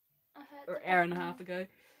 or hour and a half ago,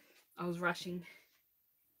 I was rushing.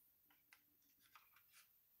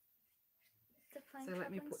 So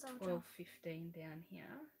let me put 1215 down here.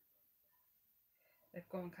 They've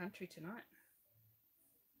gone country tonight.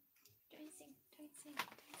 Don't sing.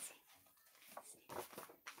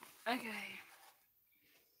 Okay.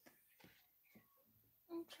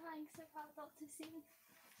 I'm trying so hard not to sing.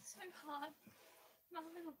 So hard. My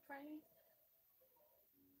little brain.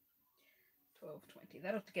 1220.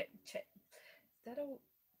 That'll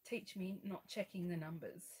teach me not checking the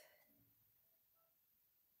numbers.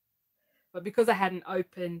 But because I hadn't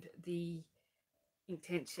opened the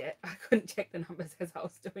Inktense yet, I couldn't check the numbers as I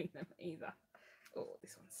was doing them either. Oh,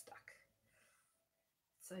 this one's stuck.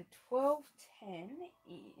 So 1210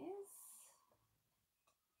 is.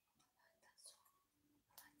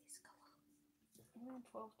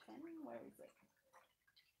 1210, where is it?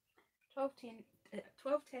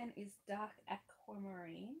 1210 is dark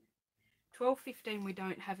aquamarine. 1215 we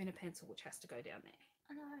don't have in a pencil, which has to go down there.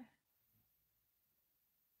 I know.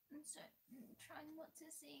 Trying not to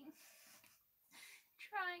sing.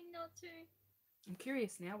 Trying not to. I'm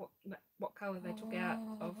curious now what colour they took out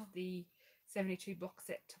of the 72 block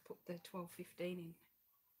set to put the 1215 in.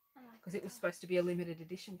 Because it was supposed to be a limited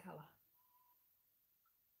edition colour.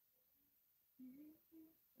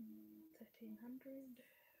 1300.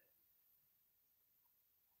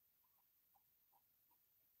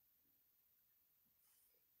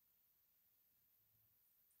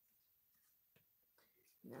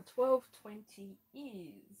 Now 1220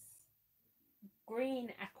 is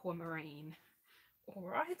green aquamarine. All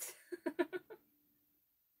right.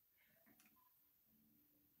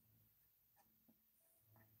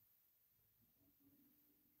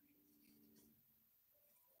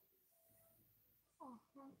 Oh,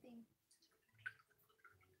 wrong thing.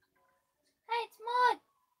 Hey, it's Maud!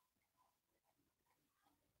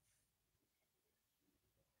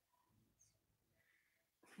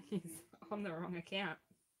 He's on the wrong account.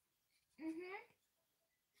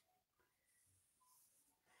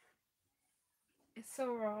 It's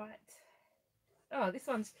all right. Oh, this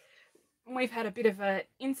one's... We've had a bit of an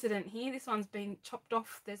incident here. This one's been chopped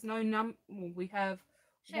off. There's no well, we have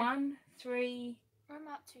 1, 3... I'm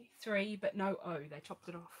up to 3, but no O. They chopped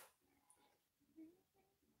it off.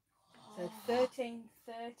 So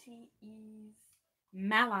 1330 is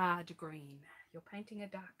mallard green. You're painting a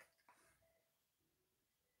duck.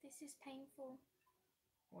 This is painful.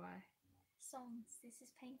 Why? Songs. This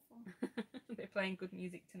is painful. They're playing good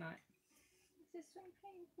music tonight. This is so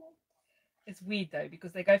painful. It's weird though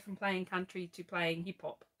because they go from playing country to playing hip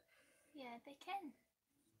hop. Yeah, they can.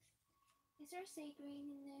 Is there a sea green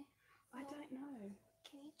in there? I don't know.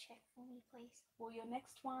 Can you check for me, please? Well, your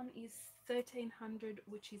next one is 1300,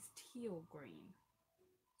 which is teal green.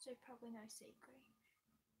 So probably no sea green.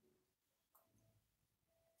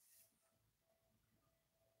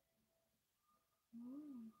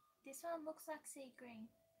 This one looks like sea green,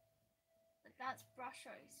 but that's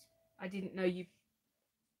brushos. I didn't know you.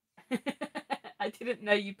 I didn't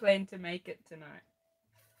know you planned to make it tonight.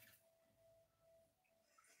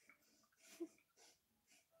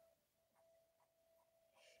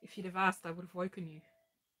 If you'd have asked, I would have woken you.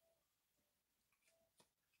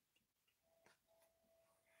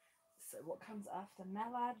 So what comes after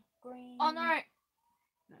mallard green? Oh no!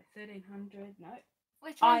 No, 1300. No.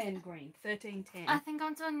 Which one? Iron green, 1310. I think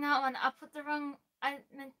I'm doing that one. I put the wrong. I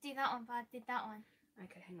meant to do that one, but I did that one.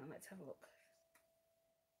 Okay, hang on. Let's have a look.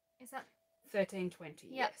 Is that 1320?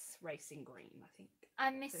 Yep. Yes, racing green. I think. I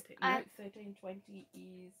missed? 1320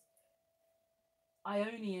 is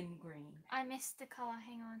Ionian green. I missed the color.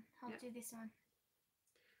 Hang on, I'll Yep. do this one.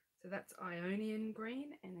 So that's Ionian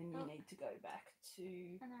green, and then you need to go back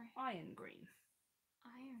to I know. iron green.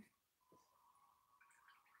 Iron.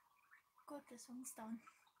 Good, this one's done.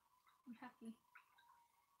 I'm happy.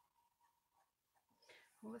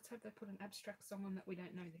 Well, let's hope they put an abstract song on that we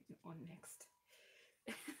don't know on next.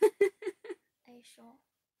 Are you sure?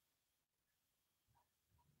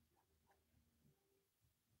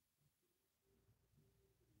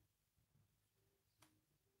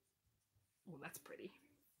 Oh, that's pretty.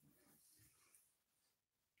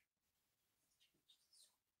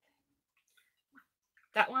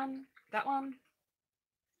 That one, that one.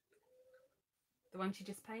 The one she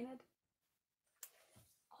just painted.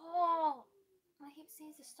 Oh, my hip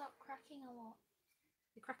seems to stop cracking a lot.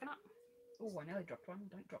 You're cracking up. Oh, I nearly dropped one.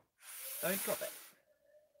 Don't drop it.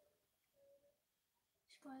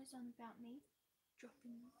 She goes on about me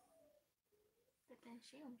dropping, but then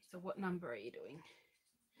she almost. So what number are you doing?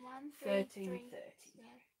 1330.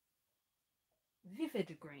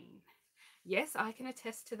 Vivid green. Yes, I can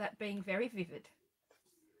attest to that being very vivid.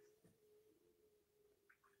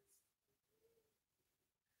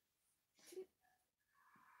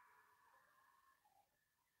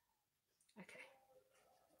 Okay.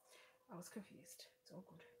 I was confused. It's all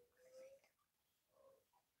good.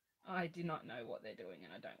 I do not know what they're doing,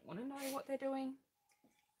 and I don't want to know what they're doing.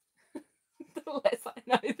 The less I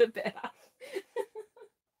know, the better.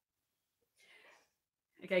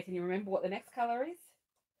 Okay, can you remember what the next colour is?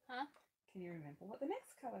 Huh? Can you remember what the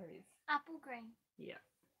next colour is? Apple green. Yeah.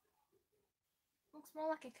 Looks more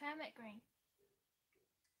like a Kermit green.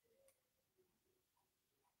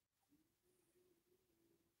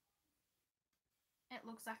 It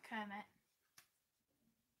looks like Kermit.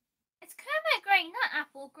 It's Kermit green, not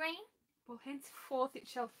apple green. Well, henceforth it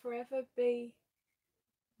shall forever be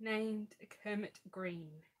named Kermit Green.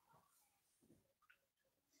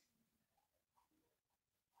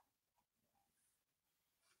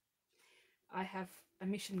 I have a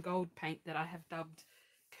Mission Gold paint that I have dubbed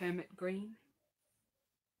Kermit Green.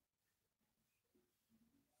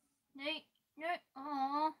 Neat. No.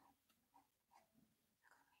 Aww.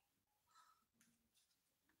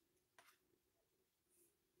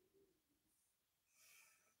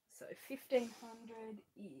 So 1500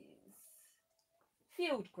 is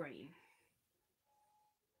field green.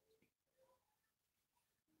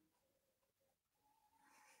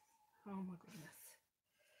 Oh my goodness.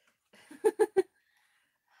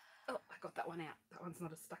 Oh, I got that one out. That one's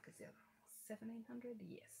not as stuck as the other. 1700?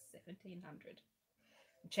 Yes, 1700.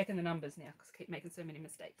 I'm checking the numbers now because I keep making so many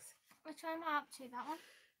mistakes. Which one am I up to? That one?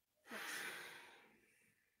 Yes.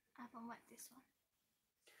 I haven't wet this one.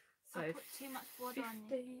 So I put too much water on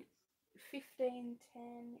it.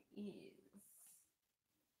 1510 is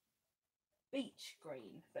beach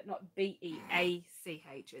green, but not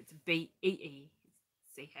B-E-A-C-H. It's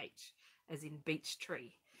B-E-E-C-H, as in beach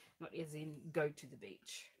tree, not as in go to the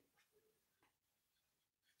beach.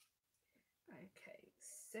 Okay,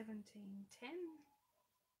 1710.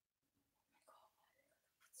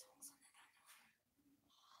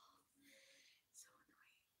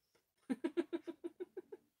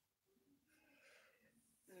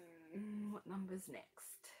 What number's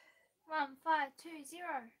next?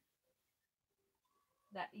 1520.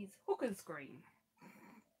 That is hooker's green.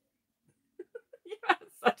 You are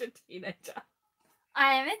such a teenager.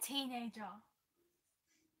 I am a teenager.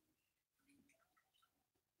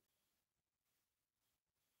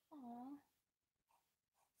 Aww.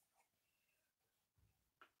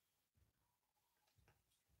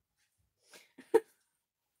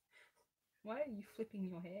 Why are you flipping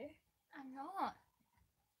your hair? I'm not.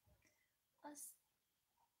 Let's...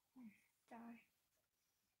 Sorry.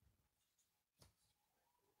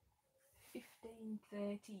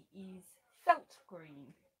 1530 is felt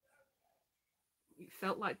green. You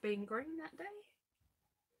felt like being green that day?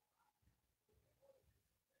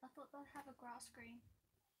 I thought they'd have a grass green.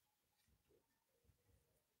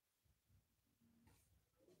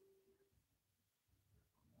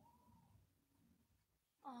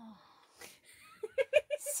 Oh.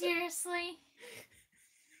 Seriously?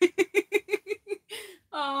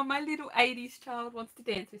 Oh, my little 80s child wants to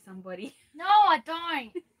dance with somebody. No, I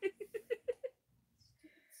don't.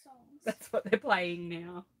 Songs. That's what they're playing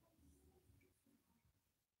now.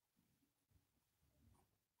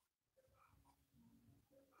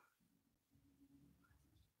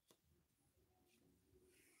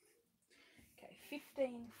 Okay,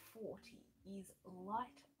 1540 is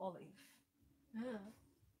light olive. Ugh.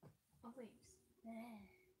 Olives. Yeah.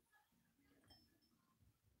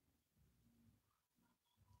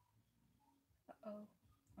 Uh-oh.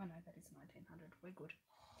 Oh no, that is 1900. We're good.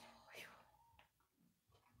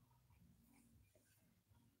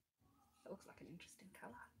 That looks like an interesting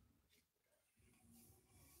colour.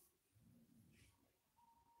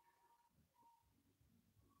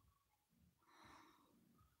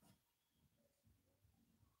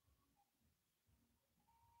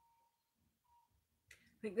 I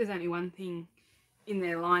think there's only one thing in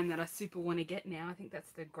their line that I super want to get now. I think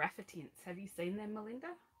that's the Graphitints. Have you seen them,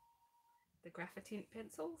 Melinda? The Graphitint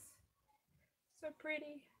pencils. So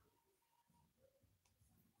pretty.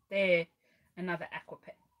 They're another aqua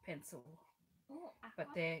pencil. Oh, aqua. But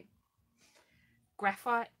they're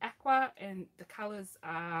graphite aqua and the colours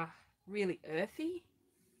are really earthy.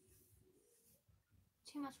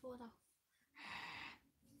 Too much water.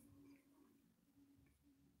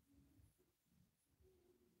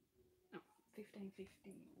 Oh,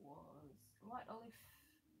 1550 was light olive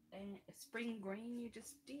and a spring green you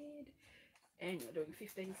just did. And you're doing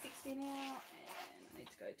 1560 now. And I need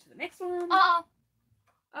to go to the next one. Uh-oh.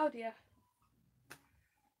 Oh dear.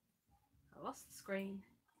 I lost the screen.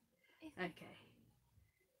 Okay.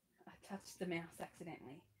 I touched the mouse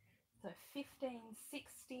accidentally. So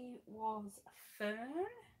 1560 was fern.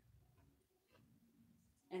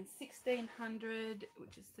 And 1600,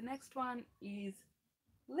 which is the next one, is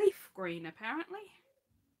leaf green apparently.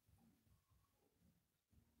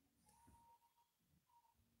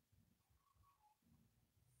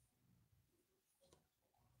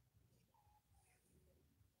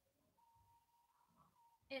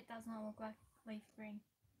 It does not look like leaf green.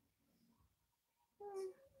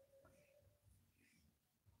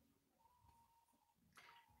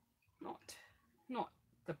 Not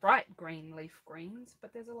the bright green leaf greens,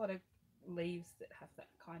 but there's a lot of leaves that have that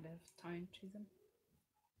kind of tone to them.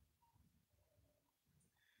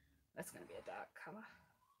 That's going to be a dark colour.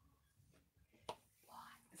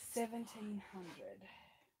 1700.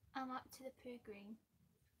 I'm up to the poo green.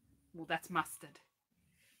 Well, that's mustard.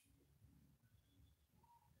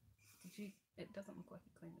 Did you? It doesn't look like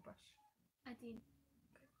you cleaned the brush. I did.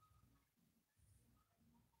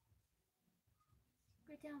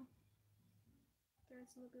 Go down.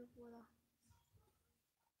 There's a little bit of water.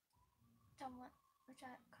 done one, which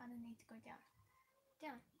I kind of need to go down.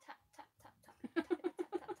 Down, tap, tap, tap, tap, tap, tap, tap,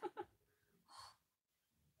 tap, tap.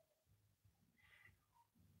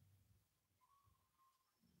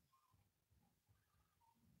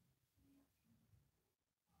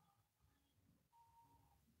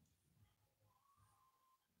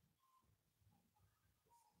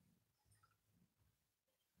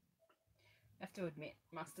 I have to admit,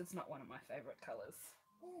 mustard's not one of my favourite colours.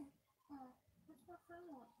 Oh, what's my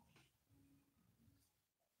favourite?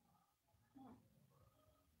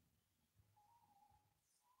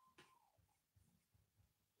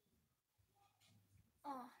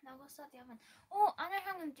 Oh, now go start the oven. Oh, I know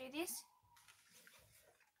how I'm going to do this.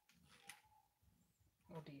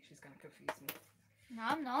 Oh dear, she's going to confuse me. No,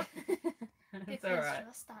 I'm not. It's Because alright.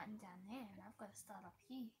 you're starting down there and I've got to start up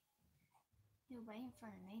here. You're way in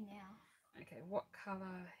front of me now. Okay, what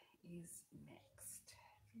colour is next?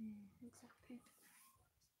 Looks like poop.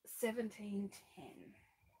 1710.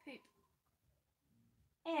 Poop.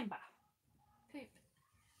 Amber. Poop.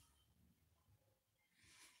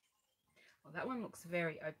 Well, that one looks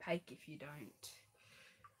very opaque if you don't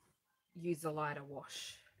use a lighter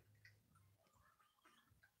wash.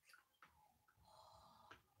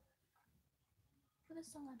 Put a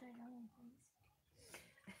song I don't know on, please.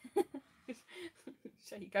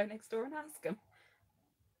 Shall you go next door and ask them?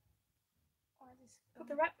 Or just Put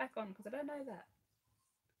the wrap back on because I don't know that.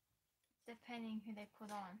 depending who they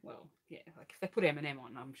put on. Well, yeah, like if they put M&M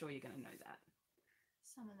on, I'm sure you're going to know that.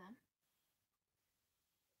 Some of them.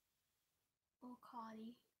 Or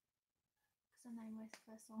Cardi. Because I know most of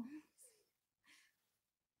her songs.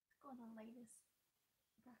 Got the latest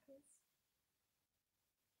brackets.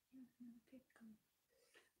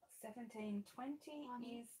 1720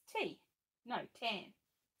 Honey. is tea. No, tan.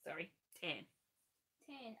 Sorry, tan.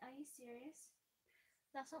 10. Are you serious?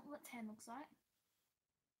 That's not what 10 looks like.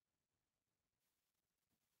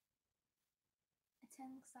 A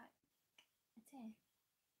 10 looks like a 10.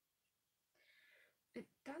 It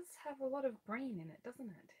does have a lot of green in it,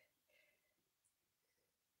 doesn't it?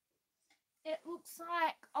 It looks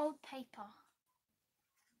like old paper.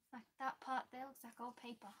 Like that part there looks like old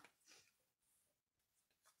paper.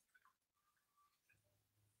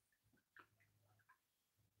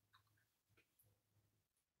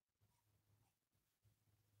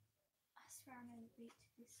 I swear I'm going to beat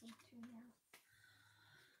this one too now.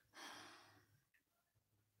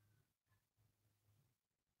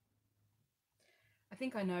 I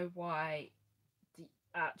think I know why the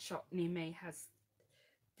art shop near me has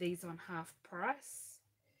these on half price.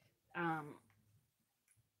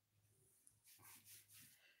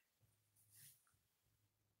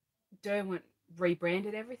 Derwent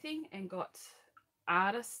rebranded everything and got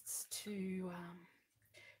artists to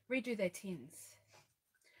redo their tins.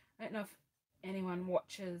 I don't know if anyone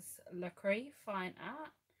watches Lachri Fine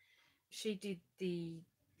Art. She did the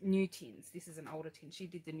new tins. This is an older tin. She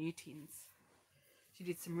did the new tins. She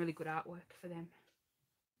did some really good artwork for them.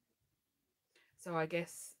 So I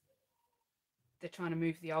guess they're trying to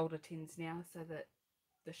move the older tins now so that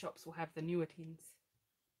the shops will have the newer tins.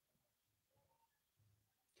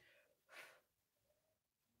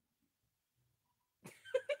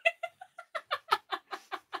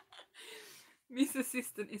 Miss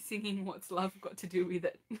Assistant is singing What's Love Got to Do with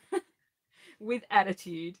It? With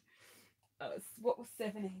attitude. What was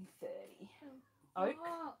 1730? Oak.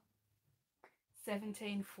 Oh.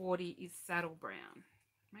 1740 is saddle brown.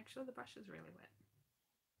 Make sure the brush is really wet.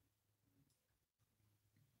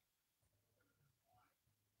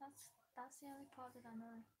 That's the only part that I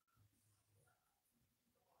know.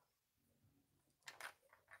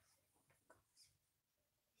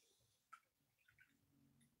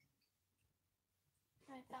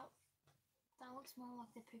 Right, that looks more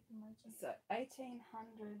like the poop emoji. So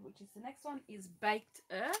 1800, which is the next one, is Baked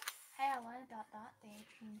Earth. Hey, I learned about that, the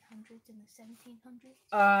 1800s and the 1700s.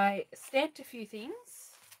 I stamped a few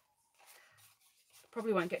things.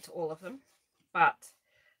 Probably won't get to all of them, but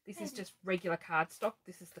this is just regular cardstock.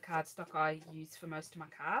 This is the cardstock I use for most of my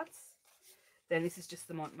cards. Then this is just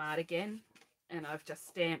the Montmartre again, and I've just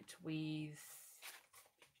stamped with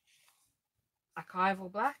archival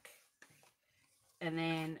black, and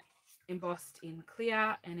then embossed in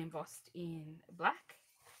clear and embossed in black.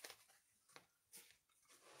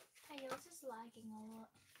 Hey, yours is lagging a lot.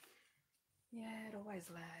 Yeah, it always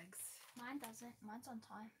lags. Mine doesn't. Mine's on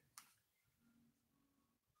time.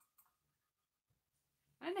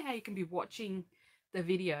 I don't know how you can be watching the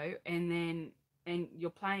video and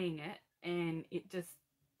you're playing it and it just,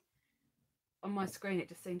 on my screen, it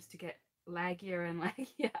just seems to get laggier and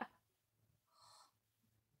laggier.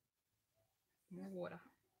 More water.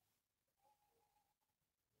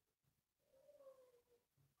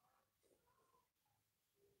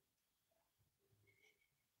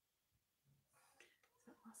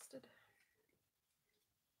 mustard.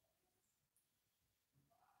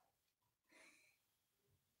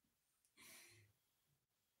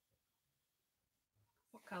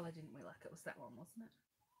 What colour didn't we like? It was that one, wasn't it?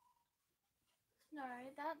 No,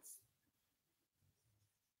 that's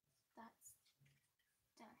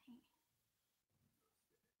down here.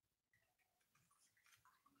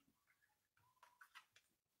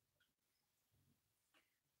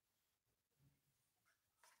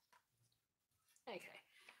 Okay.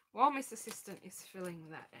 While Miss Assistant is filling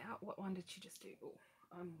that out, what one did she just do? Oh,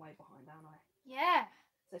 I'm way behind, aren't I? Yeah.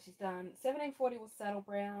 So she's done 1740 was Saddle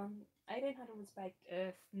Brown, 1800 was Baked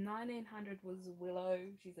Earth, 1900 was Willow.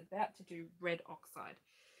 She's about to do Red Oxide.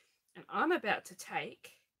 And I'm about to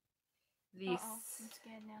take this. Uh-oh, I'm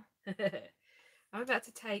scared now. I'm about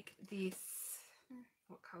to take this.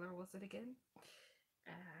 What colour was it again?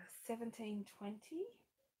 1720.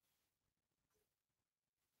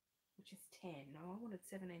 Which is 10. No, I wanted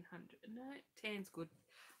 1700. No, 10's good.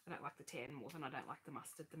 I don't like the 10 more than I don't like the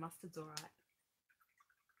mustard. The mustard's alright.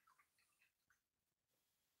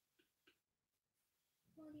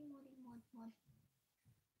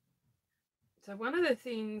 So one of the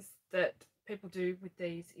things that people do with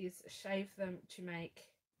these is shave them to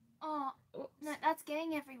make... Oh, oops. No, that's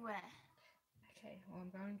getting everywhere. Okay, well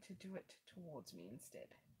I'm going to do it towards me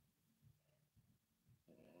instead.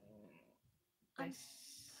 I'm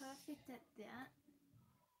perfect at that.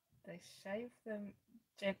 They shave them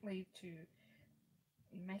gently to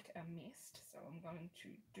make a mist, so I'm going to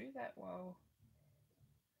do that while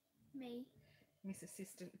Miss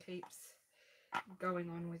Assistant keeps going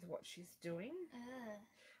on with what she's doing.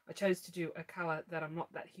 I chose to do a colour that I'm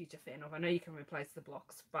not that huge a fan of. I know you can replace the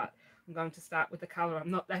blocks, but I'm going to start with a colour I'm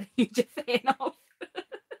not that huge a fan of.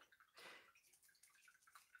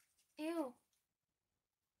 Ew.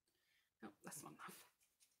 Oh, that's not enough.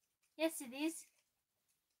 Yes, it is.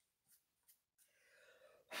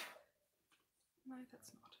 No,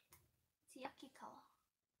 that's not. It's a yucky colour.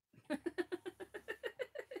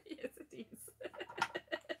 Yes, it is.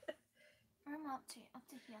 Where am I up to? Up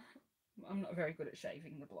to here. I'm not very good at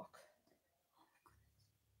shaving the block. Oh my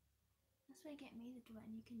goodness. That's why you get me to do it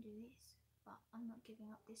and you can do this. But I'm not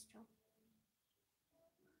giving up this job.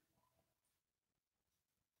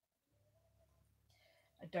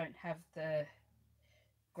 I don't have the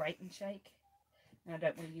grate and shake, and I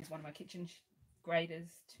don't want to use one of my kitchen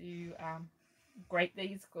graters to grate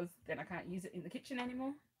these, because then I can't use it in the kitchen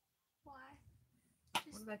anymore. Why?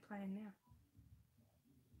 What are they playing now?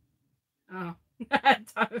 Oh,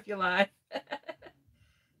 time of your life.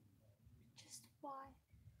 Just why?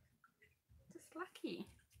 Just lucky.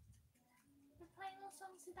 We're playing all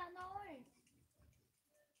songs that I know.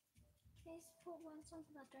 Can you put one song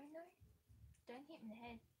that I don't know? Don't hit me in the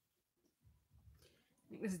head. I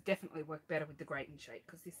think this has definitely worked better with the grate and shake,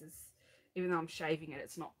 because this is, even though I'm shaving it,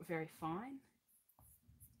 it's not very fine.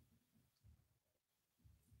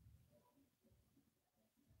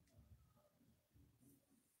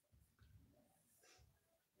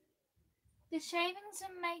 The shavings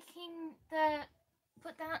are making the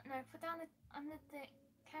put down under the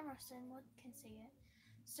camera so Maud can see it.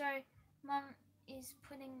 So Mum is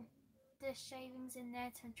putting the shavings in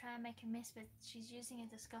there to try and make a mist, but she's using a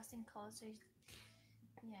disgusting colour, so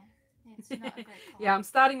yeah, it's not a great colour. Yeah, I'm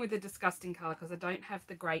starting with a disgusting colour because I don't have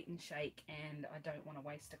the grate and shake, and I don't want to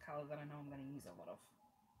waste a colour that I know I'm going to use a lot of.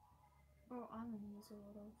 Or I'm going to use a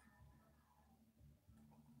lot of.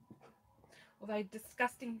 Although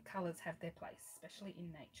disgusting colours have their place, especially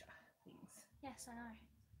in nature things. Yes, I know.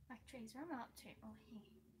 Like trees. Where am I up to? Oh, here.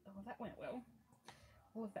 Oh, that went well.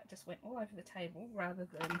 All of that just went all over the table rather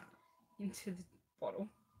than into the bottle.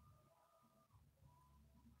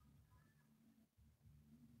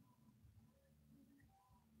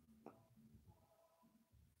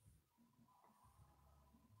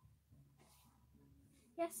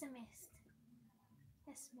 Yes, a mist.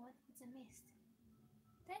 Yes, Maud, it's a mist.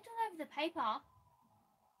 Don't do it over the paper.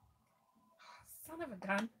 Son of a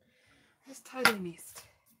gun. I just totally missed.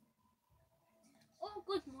 Oh,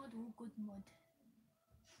 good Maud. Oh, good Maud.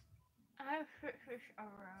 I'll switch this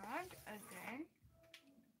around again.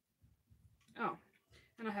 Oh,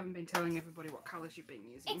 and I haven't been telling everybody what colours you've been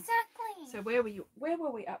using. Exactly. So where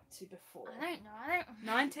were we up to before? I don't know.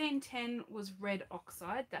 1910 was Red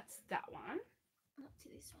Oxide. That's that one. I'm up to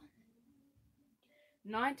this one.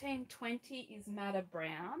 1920 is Madder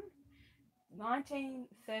Brown.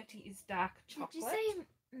 1930 is Dark Chocolate. Did you say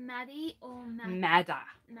Maddie or Madder? Madder.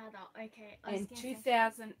 Madder. Okay. And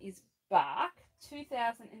 2000 is Bark.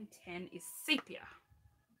 2010 is Sepia.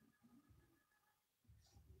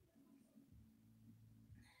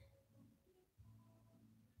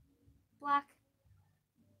 Black.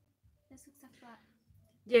 This looks like that.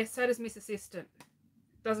 Yeah, so does Miss Assistant.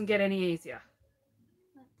 Doesn't get any easier.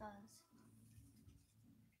 It does.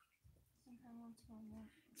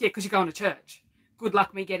 Yeah, because you're going to church. Good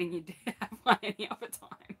luck me getting you to have one any other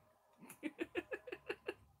time.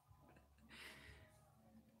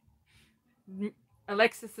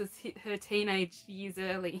 Alexis has hit her teenage years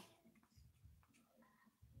early.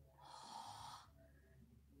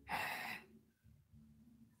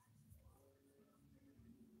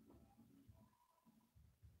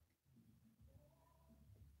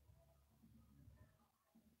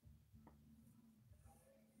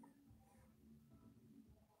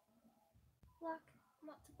 Black. I'm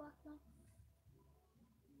up to black now.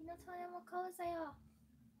 You're not telling them what colours they are.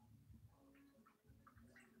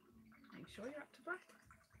 Are you sure you're up to black?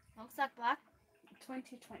 Looks like black.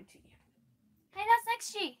 2020. Hey, that's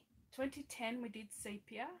next year. 2010 we did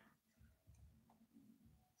sepia.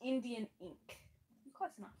 Indian ink.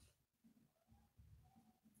 Close enough.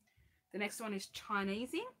 The next one is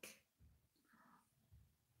Chinese ink.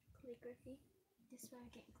 Calligraphy. This is where I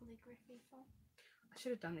get calligraphy from. I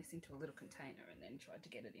should have done this into a little container and then tried to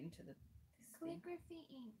get it into this Calligraphy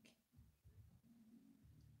ink.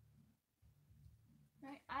 No,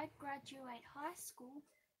 I graduate high school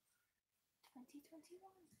 2021.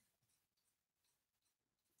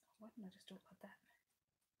 Why didn't I just do it like that?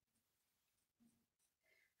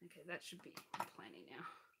 Okay, that should be plenty now.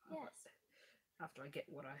 Yes. After I get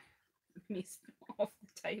what I missed off the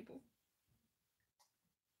table.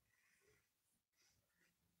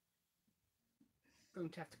 I'm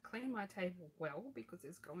going to have to clean my table well because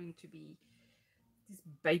there's going to be this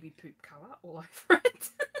baby poop colour all over it.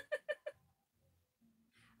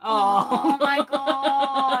 Oh my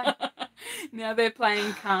god! Now they're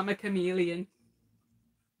playing Karma Chameleon.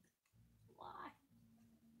 Why?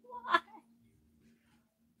 Why?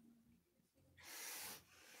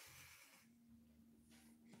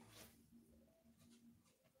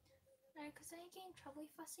 No, because then you get in trouble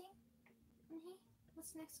if I sing in here.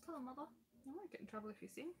 What's the next colour, Mother? I won't get in trouble if you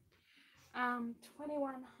sing.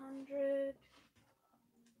 2100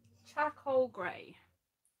 charcoal grey.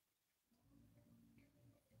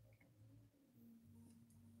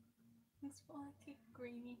 That's why I keep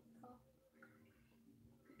greeny colour.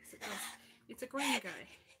 Yes, it does. It's a green grey.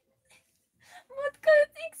 What goes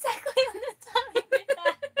exactly on the timing with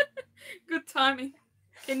that? Good timing.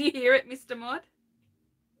 Can you hear it, Mr. Mod?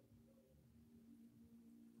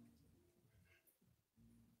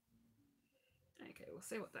 Okay, we'll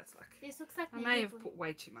see what that's like. This looks like I may have put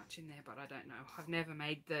way too much in there, but I don't know. I've never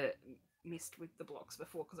made the mist with the blocks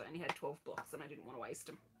before because I only had 12 blocks and I didn't want to waste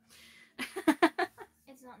them.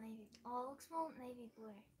 It's not navy. Oh, it looks more navy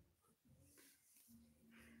blue.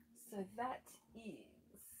 So that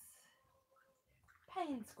is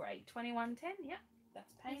Payne's Grey, 2110. Yep,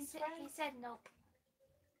 that's Payne's Grey. He said nope.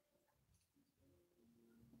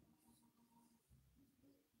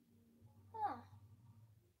 Oh.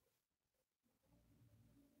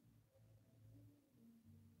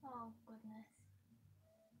 Oh, goodness.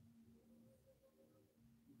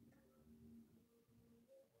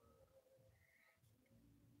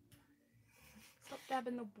 Stop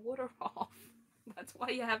dabbing the water off. That's why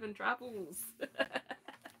you're having troubles. You're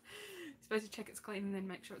supposed to check it's clean and then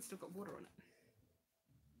make sure it's still got water on it.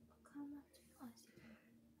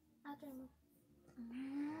 I don't know.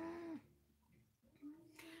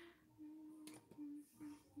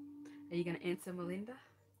 Are you going to answer Melinda?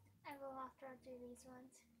 I will after I do these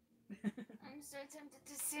ones. I'm so tempted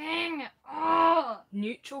to sing. Oh!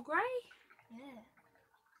 Neutral grey? Yeah.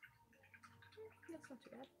 That's not too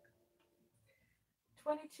bad.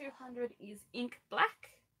 2200 is ink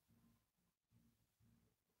black.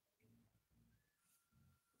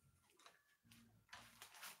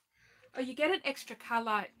 Oh, you get an extra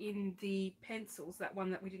colour in the pencils, that one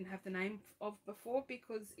that we didn't have the name of before,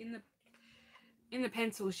 because in the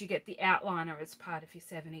pencils you get the outliner as part of your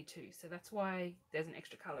 72. So that's why there's an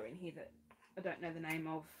extra colour in here that I don't know the name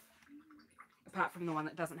of, apart from the one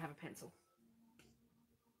that doesn't have a pencil.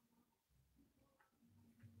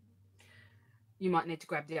 You might need to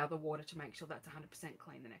grab the other water to make sure that's 100%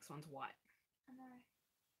 clean. The next one's white.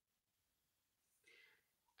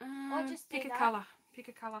 I know. Or just pick a that. colour. Pick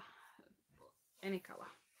a colour. Any colour.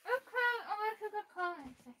 Okay, I'll make a good colour in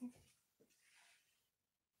a second.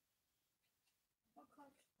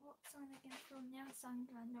 What song am I going to film now? Song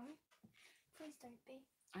do I know? Please don't be.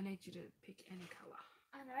 I need you to pick any colour.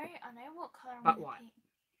 I know what colour I'm But going to white. pick.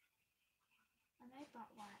 I know but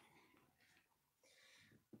white.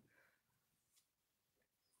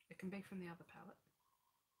 It can be from the other palette.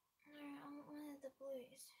 No, I want one of the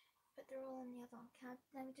blues. But they're all in the other one.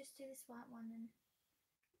 Let me just do this white one and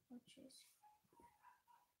Or choose.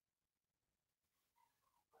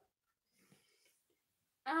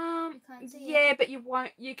 Can't see yeah, but you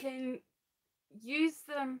won't. You can use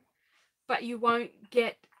them, but you won't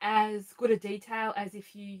get as good a detail as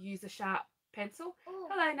if you use a sharp pencil. Ooh.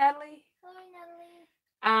 Hello, Natalie. Hello,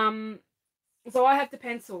 Natalie. So I have the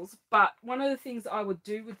pencils, but one of the things I would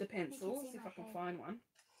do with the pencils, if I can find one,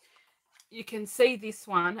 you can see this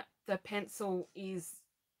one, the pencil is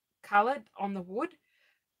coloured on the wood,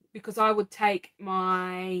 because I would take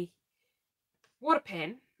my water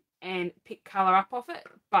pen and pick colour up off it,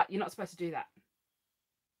 but you're not supposed to do that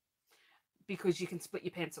because you can split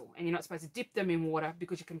your pencil, and you're not supposed to dip them in water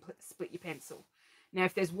because you can split your pencil. Now,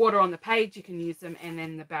 if there's water on the page, you can use them, and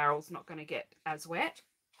then the barrel's not going to get as wet.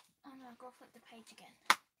 Oh no, go flip the page again.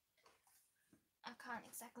 I can't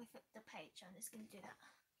exactly flip the page. I'm just going to do that.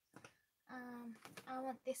 I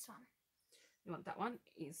want this one. You want that one?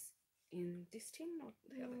 Is in this tin or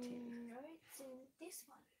the other tin? No, it's in this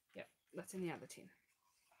one. Yep, that's in the other tin.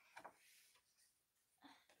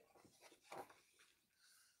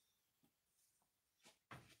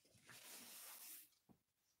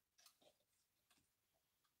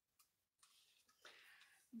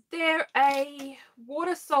 They're a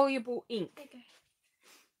water-soluble ink. Okay.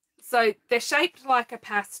 So they're shaped like a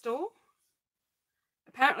pastel.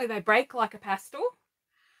 Apparently they break like a pastel,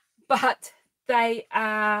 but they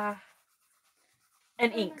are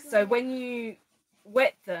an ink. So when you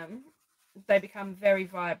wet them, they become very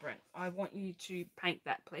vibrant. I want you to paint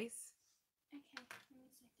that, please. Okay, 1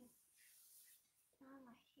 second. Oh,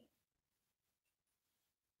 my head.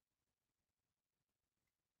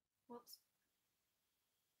 Whoops.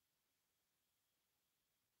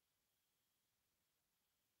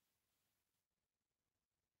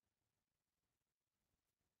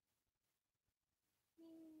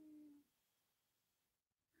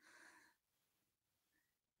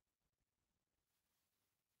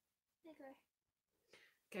 There you go.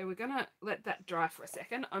 Okay, we're going to let that dry for a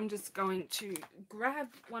second. I'm just going to grab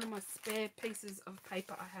one of my spare pieces of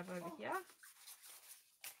paper I have over here.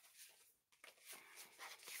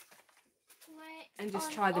 And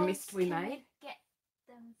just try the mist we made. Get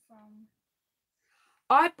them from?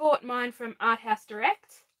 I bought mine from Art House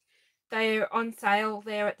Direct. They're on sale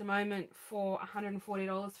there at the moment for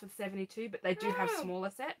 $140 for 72, but they do have smaller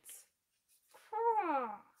sets.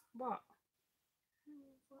 What?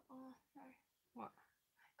 Oh, no. What?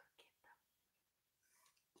 I could get them.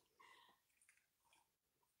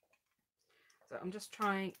 So I'm just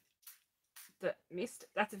trying the mist.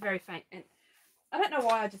 That's a very faint, and I don't know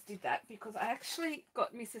why I just did that, because I actually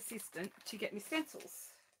got Miss Assistant to get me stencils.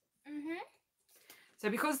 So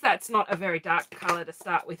because that's not a very dark colour to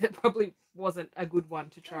start with, it probably wasn't a good one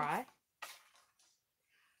to try.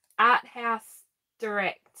 Art House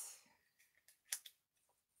Direct.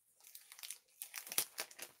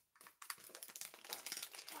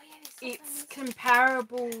 Oh, yeah, It's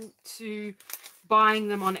comparable to buying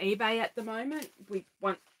them on eBay at the moment.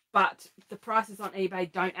 But the prices on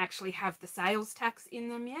eBay don't actually have the sales tax in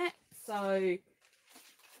them yet. So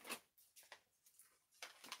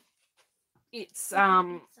it's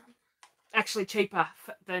actually cheaper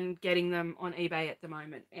than getting them on eBay at the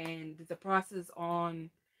moment. And the prices on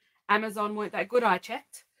Amazon weren't that good, I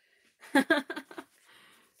checked. Yes,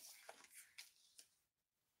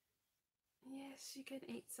 you can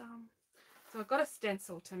eat some. So I've got a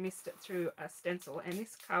stencil to mist it through a stencil, and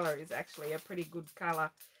this colour is actually a pretty good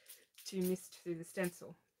colour to mist through the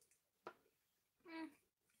stencil.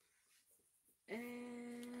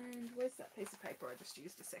 And where's that piece of paper I just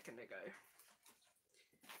used a second ago?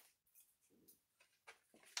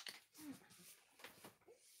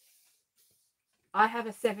 I have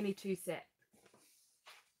a 72 set.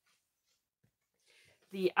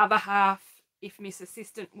 The other half, if Miss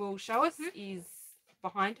Assistant will show us, is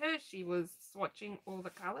behind her. She was swatching all the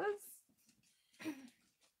colours.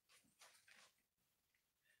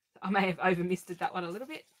 I may have over-misted that one a little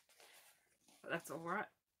bit, but that's all right.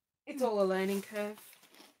 It's all a learning curve.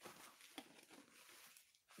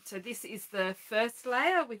 So this is the first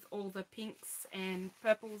layer with all the pinks and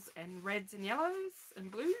purples and reds and yellows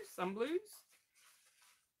and blues, some blues.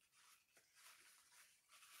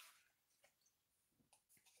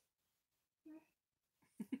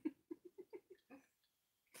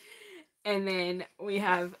 And then we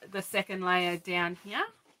have the second layer down here.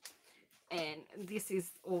 And this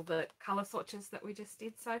is all the colour swatches that we just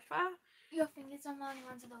did so far. Your fingers are the only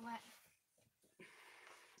ones that are wet.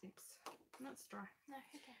 Oops, that's dry. No,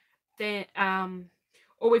 okay. Then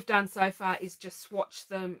all we've done so far is just swatch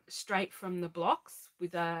them straight from the blocks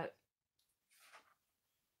with a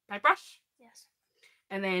paintbrush. Yes.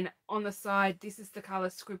 And then on the side, this is the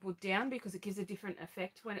colour scribbled down because it gives a different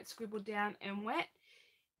effect when it's scribbled down and wet.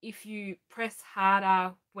 If you press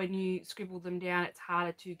harder when you scribble them down, it's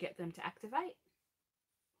harder to get them to activate.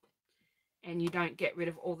 And you don't get rid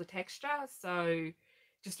of all the texture. So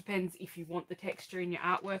just depends if you want the texture in your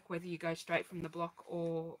artwork, whether you go straight from the block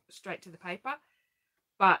or straight to the paper.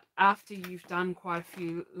 But after you've done quite a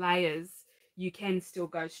few layers, you can still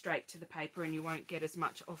go straight to the paper and you won't get as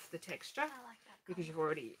much of the texture. I like that because you've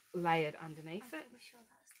already layered underneath it. I'm sure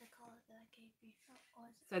that's the colour that I gave you.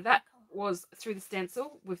 So that was through the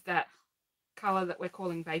stencil with that colour that we're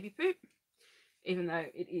calling baby poop, even though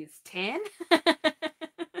it is tan.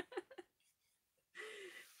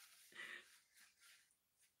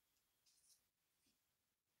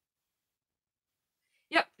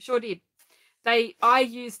 Yep, sure did. I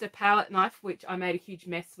used a palette knife, which I made a huge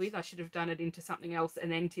mess with. I should have done it into something else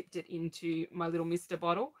and then tipped it into my little Mr.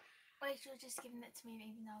 bottle. Well, you should have just given it to me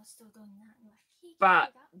even though I was still doing that.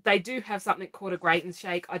 But they do have something called a grate and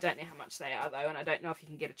shake. I don't know how much they are though, and I don't know if you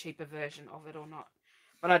can get a cheaper version of it or not.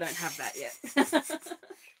 But I don't have that yet.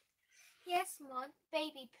 Yes, Mom.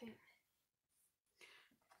 Baby poop.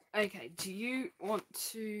 Okay, do you want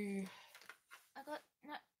to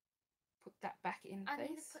No. put that back in, please? I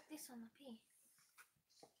need to put this on up here.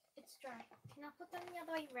 It's dry. Can I put them the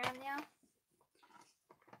other way around now?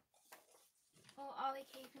 Or are we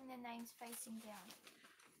keeping the names facing down?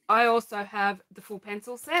 I also have the full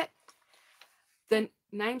pencil set. The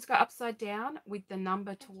names go upside down with the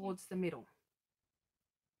number towards the middle.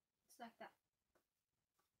 It's like that.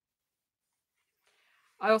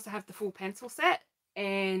 I also have the full pencil set,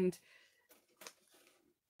 and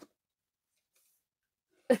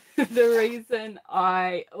the reason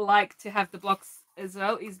I like to have the blocks as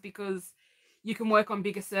well is because you can work on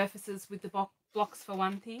bigger surfaces with the blocks for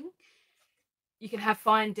one thing. You can have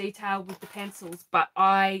fine detail with the pencils, but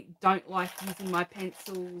I don't like using my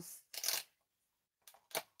pencils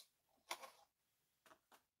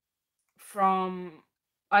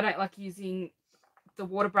I don't like using the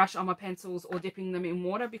water brush on my pencils or dipping them in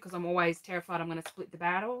water because I'm always terrified I'm going to split the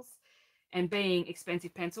barrels. And being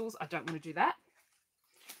expensive pencils, I don't want to do that.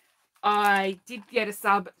 I did get a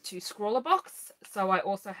sub to Scrawler Box, so I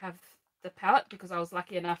also have the palette because I was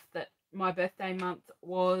lucky enough that my birthday month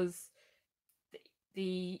was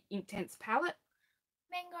the Inktense palette.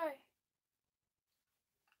 Mango.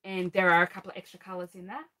 And there are a couple of extra colours in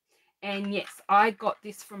that. And yes, I got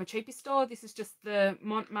this from a cheapy store. This is just the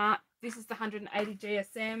Montmartre. This is the 180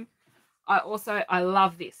 GSM. I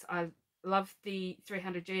love this. I love the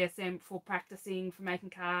 300 GSM for practicing, for making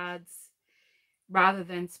cards, rather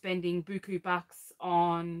than spending buku bucks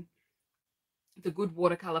on the good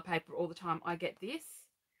watercolour paper all the time. I get this.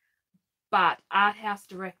 But Art House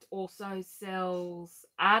Direct also sells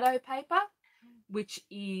Arto paper, which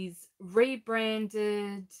is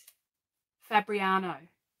rebranded Fabriano.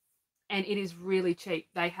 And it is really cheap.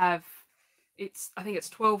 They have, I think it's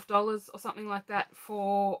 $12 or something like that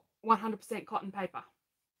for 100% cotton paper.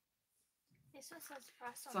 This one says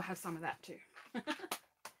price on. So I have some of that too.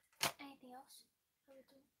 Anything else?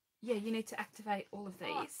 Yeah, you need to activate all of these.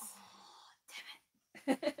 Oh,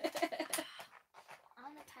 damn it.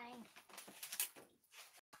 I'm a pain.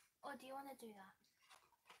 Or do you want to do that?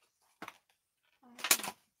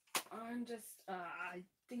 I'm just, I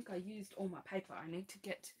think I used all my paper. I need to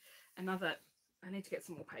get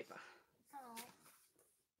some more paper. Oh.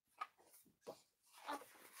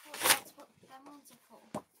 That's what lemons are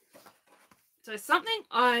for. So something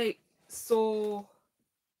I saw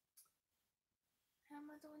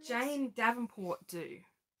Jane Davenport do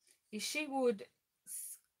is she would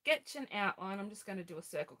sketch an outline. I'm just going to do a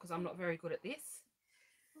circle because I'm not very good at this.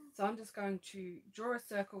 So I'm just going to draw a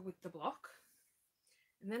circle with the block.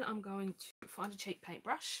 And then I'm going to find a cheap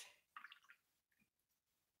paintbrush.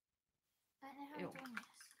 I don't know how I'm doing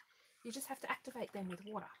this. You just have to activate them with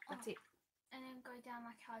water. That's it. And then go down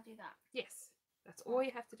like how I do that. Yes. That's all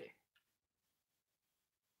you have to do.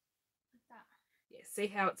 Like that. Yeah, see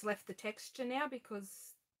how it's left the texture now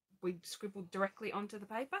because we scribbled directly onto the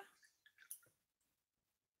paper?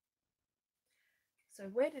 So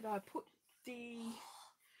where did I put the...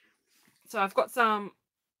 So I've got some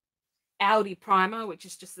Arty primer, which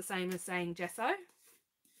is just the same as saying Gesso.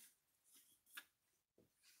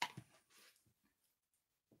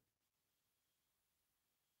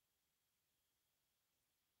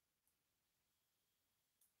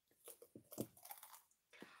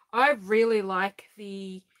 I really like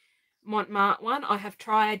the Montmartre one. I have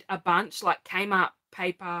tried a bunch, like Kmart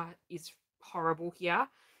paper is horrible here.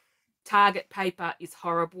 Target paper is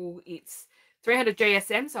horrible. It's 300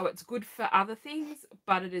 GSM, so it's good for other things,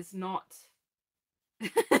 but it is not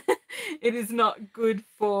It is not good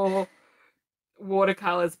for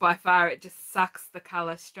watercolors by far. It just sucks the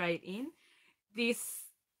color straight in. This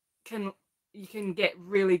you can get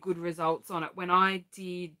really good results on it. When I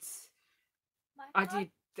did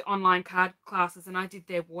the online card classes, and I did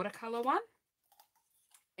their watercolor one,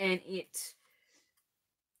 and it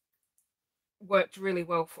worked really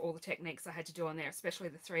well for all the techniques I had to do on there, especially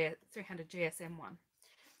the 300 GSM one.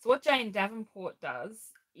 So what Jane Davenport does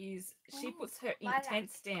is she puts her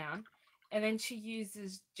Inktense down, and then she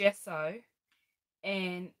uses gesso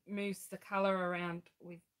and moves the color around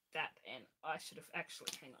with that. And I should have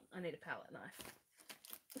actually, hang on, I need a palette knife.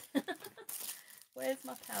 Where's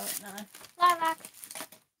my palette knife? Lilac.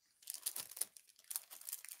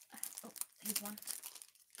 Oh, here's one.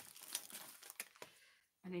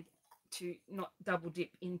 I need to not double dip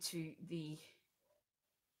into the...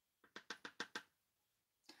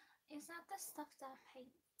 Is that the stuff that I paint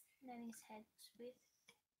Nanny's head with?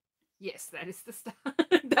 Yes, that is the stuff.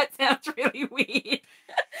 That sounds really weird.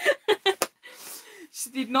 She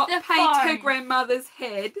did not paint her grandmother's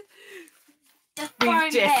head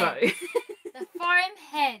with gesso. The foam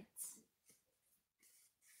heads.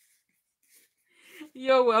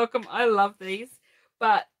 You're welcome. I love these.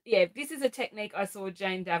 But yeah, this is a technique I saw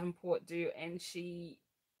Jane Davenport do, and she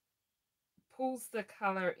pulls the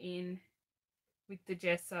colour in with the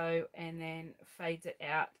gesso and then fades it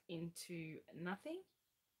out into nothing.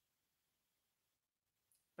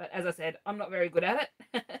 But as I said, I'm not very good at it.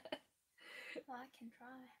 Well, I can try,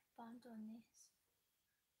 but I'm doing this.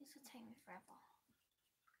 This will take me forever.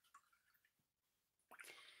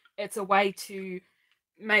 It's a way to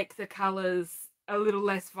make the colours a little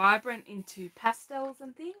less vibrant into pastels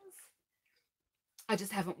and things. I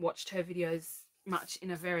just haven't watched her videos much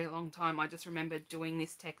in a very long time. I just remember doing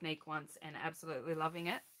this technique once and absolutely loving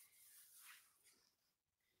it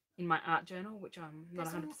in my art journal, which I'm not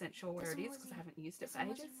 100% sure where it is because I haven't used it for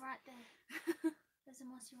ages. Right there. There's a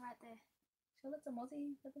mozzie right there. So that's a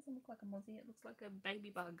mozzie. That doesn't look like a mozzie. It looks like a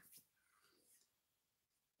baby bug.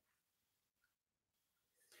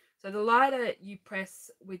 So the lighter you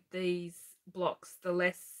press with these blocks, the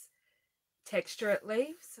less texture it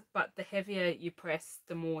leaves, but the heavier you press,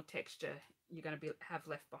 the more texture you're going to have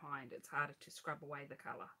left behind. It's harder to scrub away the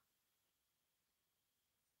colour.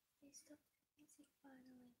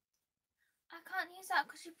 I can't use that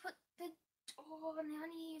because you put the... Oh, now I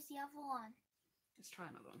need to use the other one. Let's try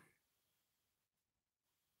another one.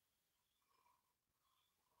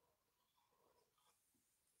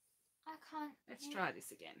 I can't... Let's try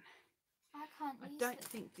this again. I can't use I don't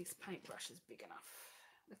think this paintbrush is big enough.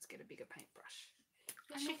 Let's get a bigger paintbrush.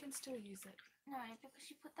 But she can still use it. No,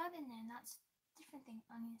 because you put that in there and that's a different thing.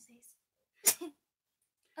 I'm going to say...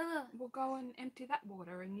 We'll go and empty that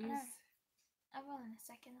water and use... I will in a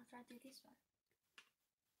second after I do this one.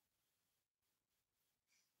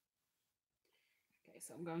 Okay,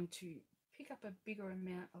 so I'm going to pick up a bigger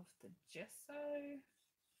amount of the gesso.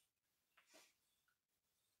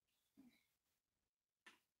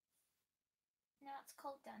 Now it's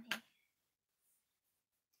cold down here.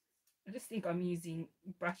 I just think I'm using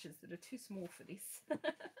brushes that are too small for this.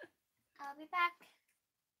 I'll be back.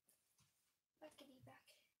 Backity back.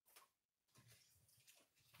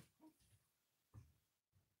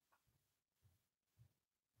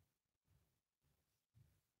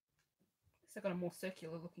 So I've got a more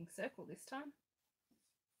circular looking circle this time.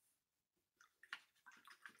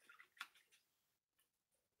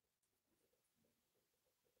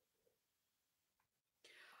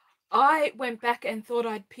 I went back and thought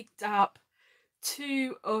I'd picked up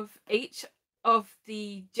 2 of each of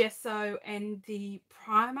the gesso and the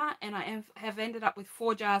primer, and I have ended up with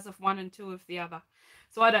 4 jars of one and 2 of the other.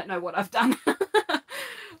 So I don't know what I've done.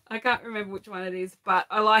 I can't remember which one it is, but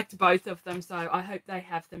I liked both of them, so I hope they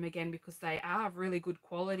have them again because they are really good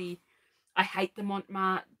quality. I hate the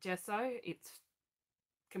Montmartre gesso. It's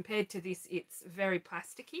compared to this, it's very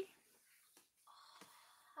plasticky.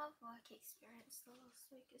 I've work experience the last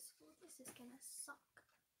week at school. This is gonna suck.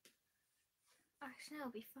 Actually, it'll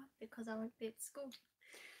be fun because I won't be at school.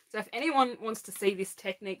 So if anyone wants to see this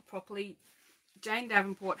technique properly, Jane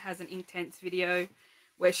Davenport has an Inktense video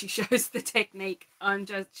where she shows the technique.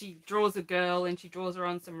 She draws a girl and she draws her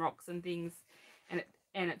on some rocks and things, and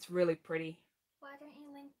it's really pretty. Why don't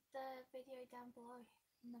you link the video down below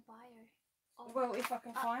in the bio? Or well, if I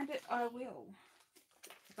can find it, I will.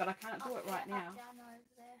 But I can't do it right now. Down over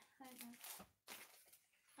there. I don't know.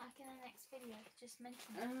 Like in the next video, just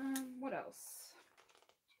mention it. What else?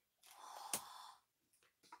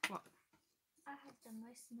 What? I have the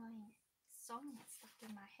most annoying song that's stuck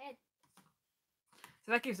in my head.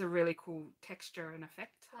 So that gives a really cool texture and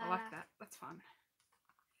effect. I like that. That's fun.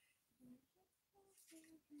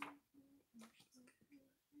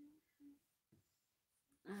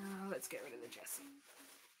 Let's get rid of the Gesso.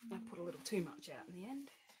 I put a little too much out in the end.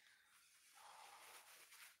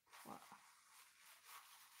 Wow.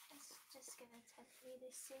 It's just gonna tempt me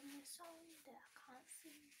to sing a song that I can't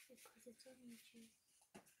sing because it's on YouTube.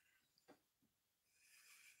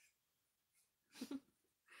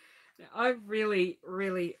 Now, I really,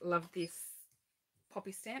 really love this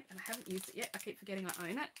poppy stamp, and I haven't used it yet. I keep forgetting I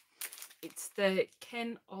own it. It's the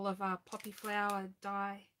Ken Oliver Poppy Flower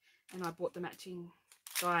die, and I bought the matching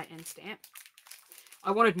die and stamp. I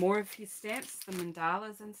wanted more of his stamps, the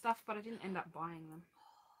mandalas and stuff, but I didn't end up buying them.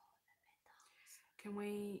 Can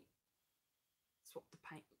we swap the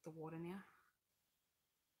paint with the water now?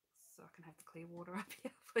 So I can have the clear water up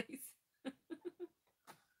here, please.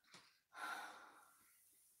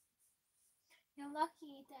 You're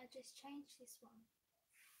lucky that I just changed this one.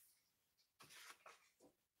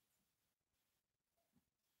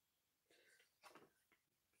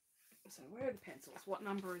 So where are the pencils? What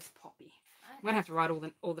number is Poppy? I'm going to have to write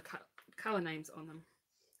all the colour names on them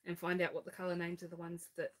and find out what the colour names of the ones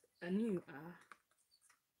that are new are.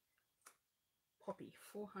 Poppy,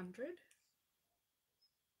 400.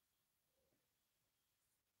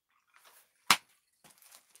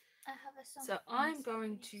 I have a song. So I'm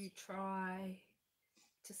going to try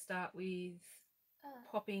to start with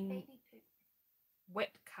popping baby poop.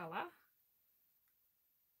 Wet colour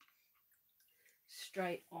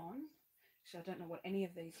straight on. So I don't know what any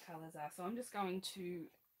of these colours are. So I'm just going to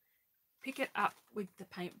pick it up with the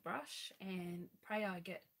paintbrush and pray I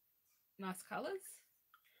get nice colours.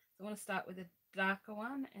 So I want to start with a darker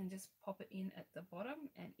one and just pop it in at the bottom,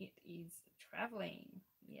 and it is travelling.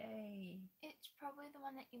 Yay. It's probably the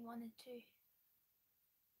one that you wanted to.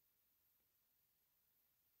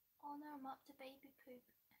 Oh no, I'm up to baby poop.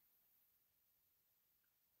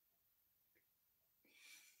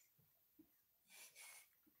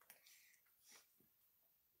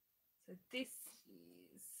 So this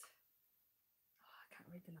is, I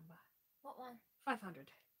can't read the number. What one?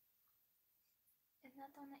 500. Isn't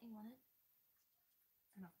that the one that you wanted?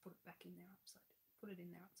 And I've put it back in there put it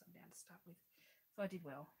in there upside down to start with. So I did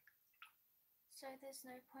well. So there's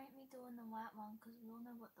no point me doing the white one because we all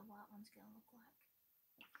know what the white one's going to look like.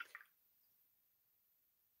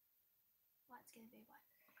 White's going to be white.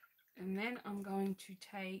 And then I'm going to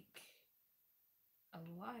take a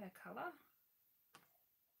lighter colour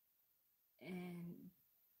and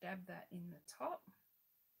dab that in the top.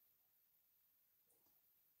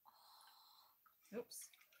 Oops.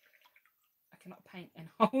 I cannot paint and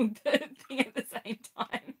hold the thing at the same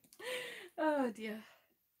time. Oh dear.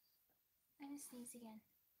 I'm going to sneeze again.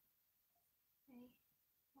 Ready?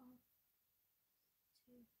 1,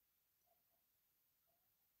 2,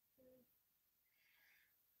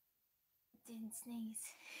 3. Didn't sneeze.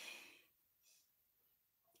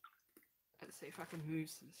 Let's see if I can move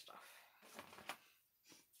some stuff.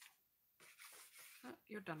 Oh,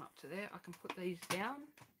 you're done up to there. I can put these down.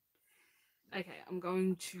 Okay, I'm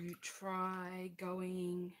going to try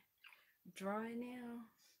going dry now.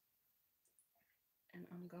 And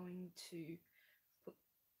I'm going to put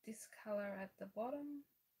this colour at the bottom.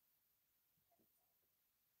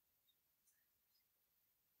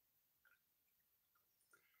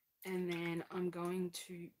 And then I'm going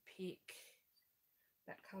to pick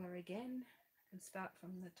that colour again and start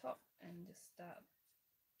from the top and just start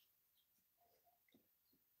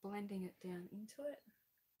blending it down into it.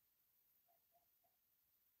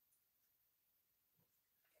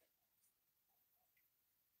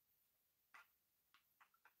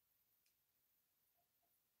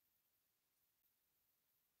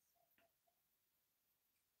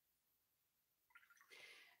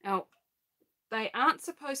 Now, they aren't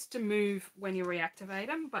supposed to move when you reactivate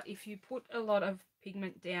them, but if you put a lot of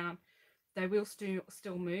pigment down, they will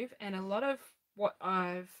still move. And a lot of what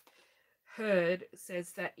I've heard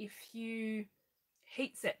says that if you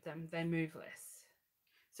heat set them, they move less.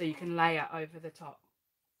 So you can layer over the top.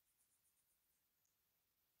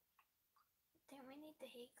 Don't we need the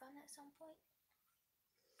heat gun at some point?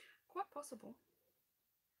 Quite possible.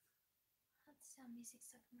 That sound music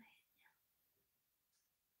stuck in my head now.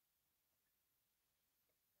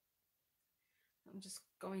 I'm just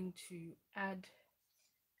going to add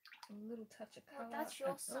a little touch of colour. Well, that's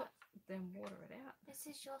your side. Then water it out. This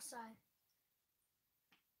is your side.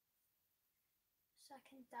 So I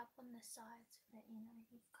can dab on the sides so that, you know,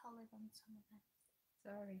 you've coloured on some of them.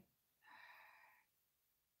 Sorry.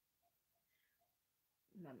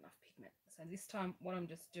 Not enough pigment. So this time what I'm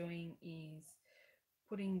just doing is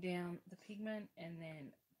putting down the pigment and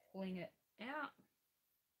then pulling it out.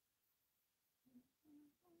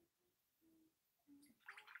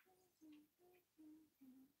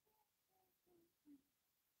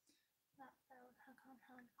 can't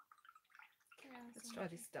have. Can I Let's try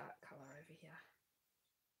this dark colour over here.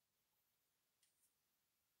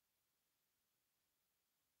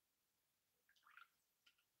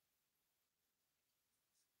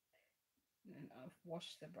 And I've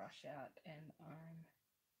washed the brush out and I'm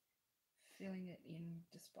filling it in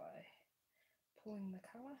just by pulling the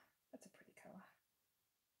colour. That's a pretty colour.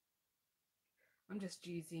 I'm just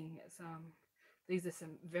using some, these are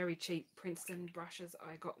some very cheap Princeton brushes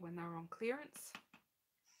I got when they were on clearance.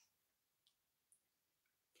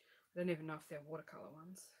 I don't even know if they're watercolour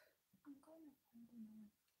ones.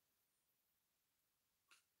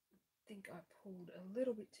 I think I pulled a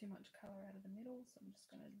little bit too much colour out of the middle, so I'm just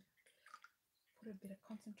going to put a bit of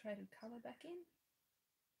concentrated colour back in.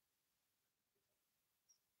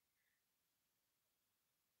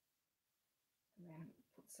 And then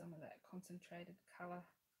put some of that concentrated colour.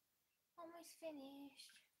 Almost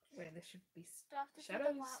finished. Where there should be Do I have to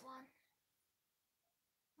shadows. do the white one?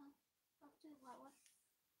 Oh, I have to do the white one.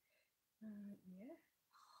 Yeah.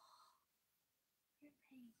 You're a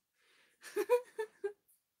pain.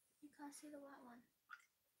 You can't see the white one.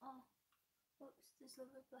 Oh, whoops, there's a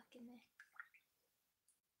little bit black in there.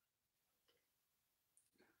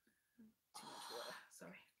 Too much water,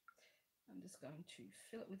 sorry. I'm just going to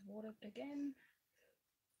fill it with water again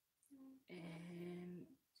and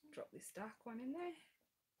drop this dark one in there.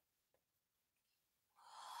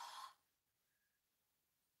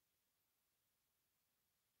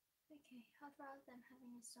 Okay, I'd rather than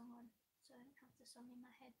having a song on, so I don't have the song in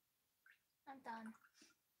my head. I'm done.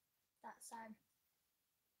 That side.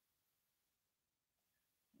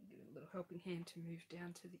 Give it a little helping hand to move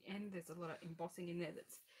down to the end. There's a lot of embossing in there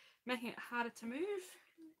that's making it harder to move.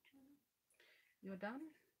 You're done?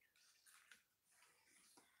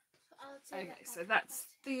 Okay, so that's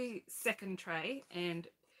the second tray, and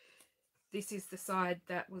this is the side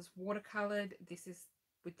that was watercoloured. This is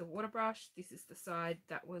with the water brush. This is the side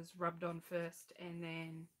that was rubbed on first and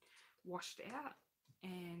then washed out,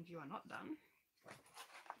 and you are not done.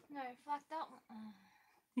 No, fuck that one.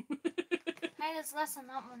 Hey, there's less on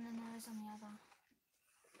that one than there is on the other.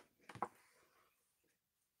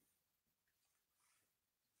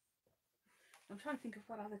 I'm trying to think of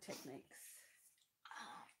what other techniques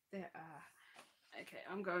there are. Okay,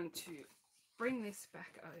 I'm going to bring this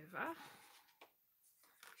back over.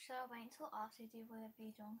 Should I wait until after you do whatever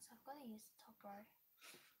you're doing? So I've got to use the top row.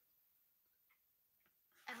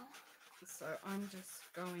 Ow. So I'm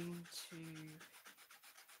just going to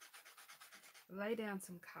lay down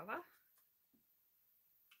some colour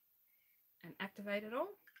and activate it all.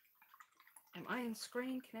 Am I in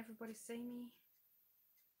screen? Can everybody see me?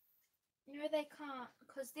 No, they can't,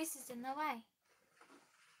 because this is in the way.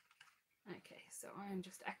 Okay, so I am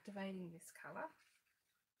just activating this colour.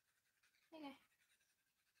 Okay.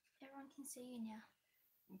 Everyone can see you now.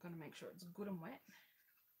 I'm going to make sure it's good and wet.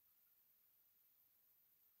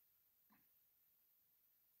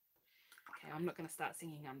 Okay, I'm not going to start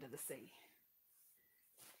singing Under the Sea.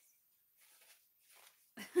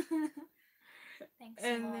 Thanks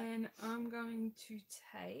and a lot. then I'm going to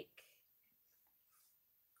take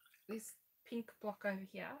this pink block over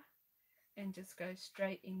here and just go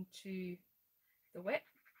straight into the wet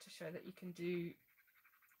to show that you can do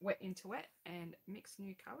wet into wet and mix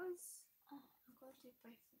new colours. Oh, I've got to do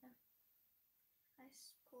both of them. I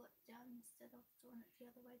just pull it down instead of doing it the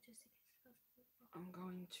other way just to get it over. I'm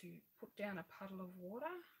going to put down a puddle of water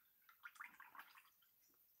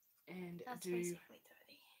and That's do basically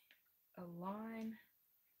dirty. a line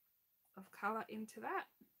of colour into that.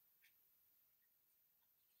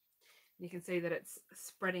 You can see that it's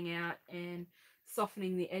spreading out and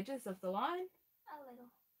softening the edges of the line. A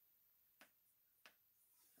little.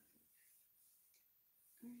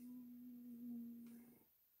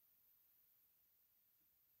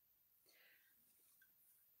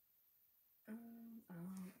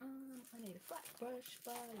 I need a flat brush,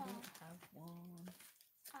 but I don't have one.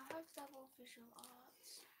 I have double visual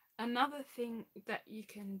arts. Another thing that you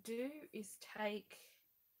can do is take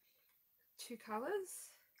two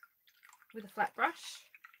colours with a flat brush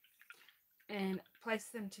and place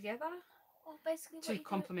them together. Well, basically what two you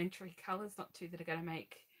complementary colours, not two that are going to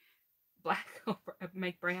make black or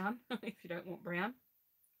make brown if you don't want brown.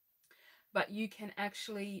 But you can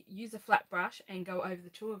actually use a flat brush and go over the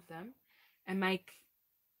two of them and make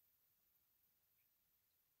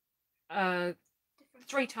a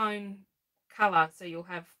three-tone colour. So you'll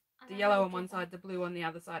have the yellow on one side, the blue on the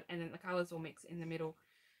other side, and then the colours will mix in the middle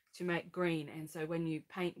to make green. And so when you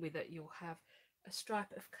paint with it, you'll have a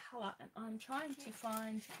stripe of colour. And I'm trying to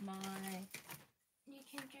find my... You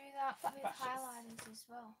can do that with brushes. highlighters as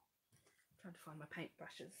well. I'm trying to find my paint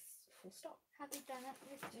brushes full stop. Have you done it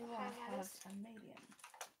with Do I have highlighters? a medium?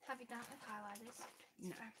 Have you done it with highlighters?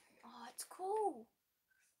 No. Oh, it's cool.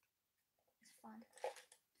 It's fun.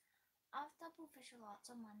 I've double visual arts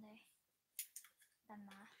on Monday. Done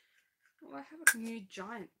that. Well, I have a new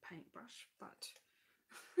giant paintbrush, but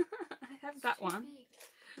I have that Too one. big.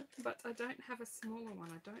 But I don't have a smaller one.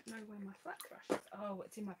 I don't know where my flat brush is. Oh,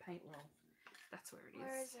 it's in my paint roll. That's where it is.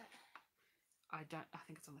 Where is it? I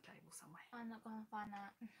think it's on the table somewhere. I'm not going to find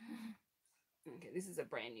that. Okay, this is a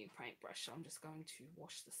brand new paintbrush, so I'm just going to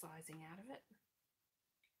wash the sizing out of it.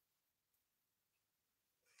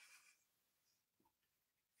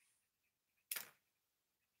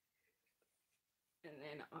 And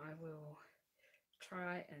then I will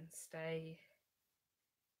try and stay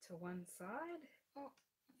to one side. Oh,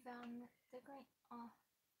 I found the green. Oh.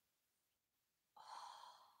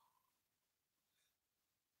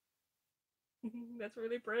 That's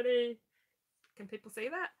really pretty. Can people see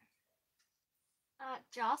that?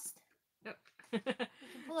 Just. Yep. You can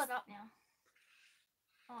pull it up now.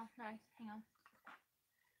 Oh, no, hang on.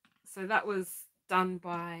 So that was done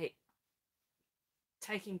by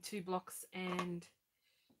taking 2 blocks and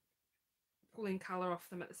pulling colour off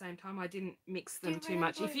them at the same time. I didn't mix them too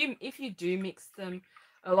much. If you do mix them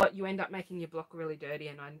a lot, you end up making your block really dirty,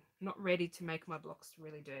 and I'm not ready to make my blocks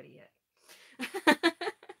really dirty yet.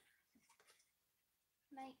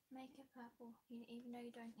 Make it purple, even though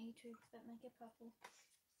you don't need to, but make it purple.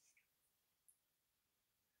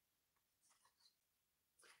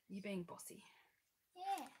 You being bossy.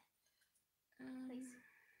 Yeah. Please.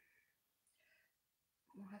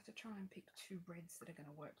 We'll have to try and pick 2 reds that are going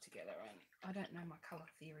to work together, and I don't know my colour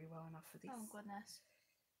theory well enough for this. Oh goodness.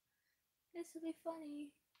 This will be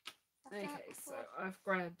funny. Okay, so I've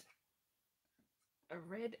grabbed a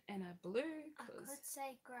red and a blue I because could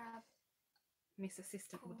say grab. Miss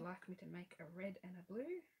Assistant would like me to make a red and a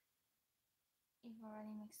blue. You've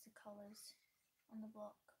already mixed the colours on the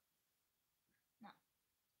block. No.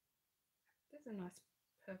 There's a nice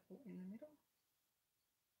purple in the middle.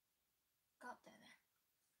 Got there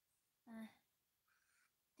then.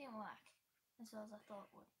 Didn't work as well as I thought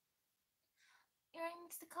it would. You already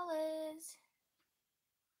mixed the colours.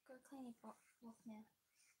 Go clean your block now.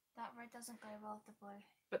 That red doesn't go well with the blue.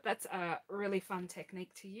 But that's a really fun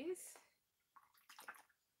technique to use.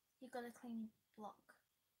 You got to clean your block.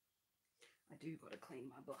 I do got to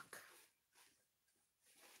clean my block.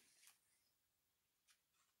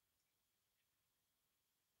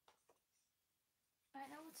 I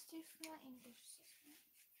don't know what to do for my English assessment.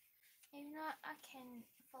 Even though I can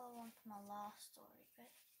follow on from my last story,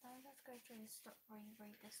 but I don't have to go through this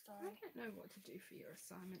reread the story. I don't know what to do for your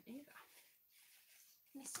assignment either.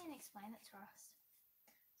 Miss didn't explain it to us.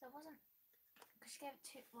 So it wasn't, because she gave it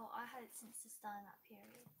to, well, I had it since the start of that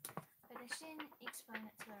period. But then she didn't explain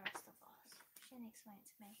it to the rest of us. She didn't explain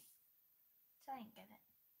it to me. So I didn't get it.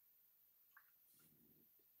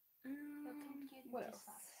 Your computer What just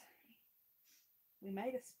else? sucks. We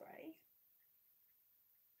made a spray.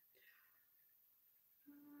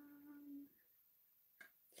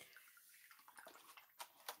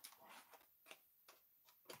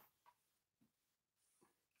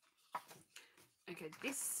 Okay,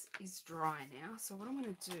 this is dry now, so what I'm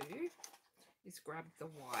going to do is grab the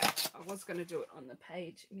white. I was going to do it on the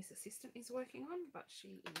page Miss Assistant is working on, but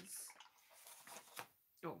she is,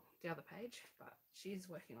 oh, the other page, but she is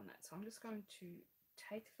working on that. So I'm just going to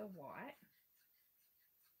take the white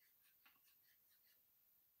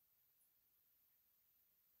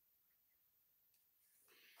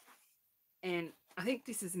and I think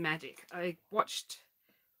this is magic. I watched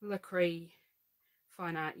Lachri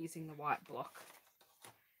fine art using the white block,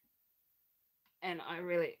 and I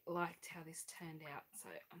really liked how this turned out. So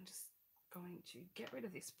I'm just going to get rid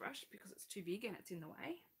of this brush because it's too big and it's in the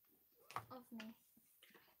way. Of me.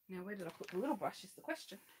 Now where did I put the little brush is the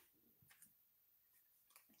question.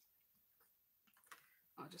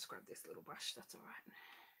 I'll just grab this little brush, that's all right.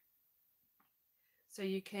 So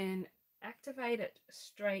you can activate it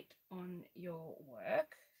straight on your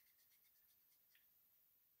work.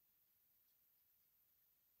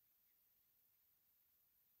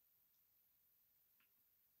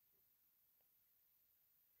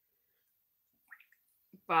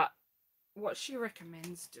 But what she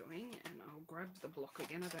recommends doing, and I'll grab the block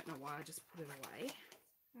again, I don't know why I just put it away,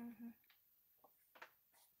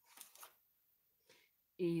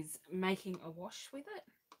 is making a wash with it.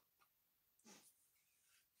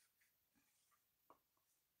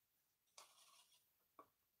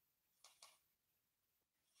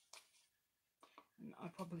 And I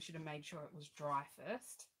probably should have made sure it was dry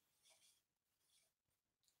first.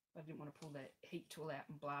 I didn't want to pull the heat tool out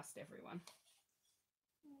and blast everyone.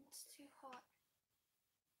 It's too hot.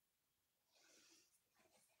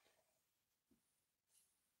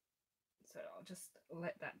 So I'll just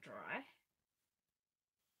let that dry.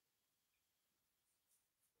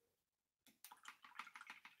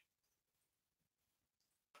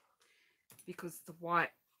 Because the white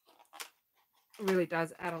really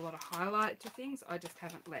does add a lot of highlight to things. I just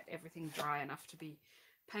haven't let everything dry enough to be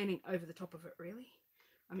painting over the top of it, really.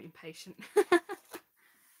 I'm impatient.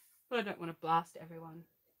 But I don't want to blast everyone.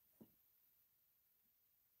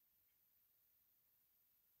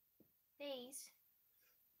 These.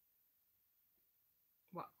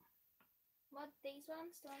 What? What, these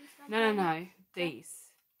ones? The ones I'm No, no, painting? no. These.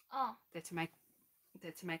 Oh. They're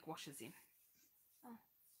to make washes in. Oh.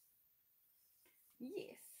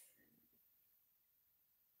 Yes.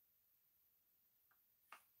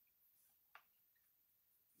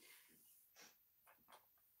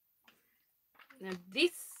 Now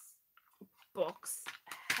this box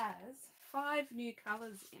has 5 new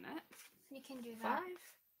colours in it. You can do that. 5.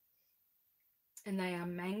 And they are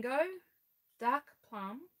mango, dark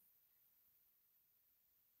plum,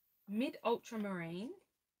 mid ultramarine.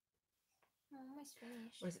 Almost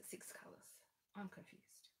finished. Or is it 6 colours? I'm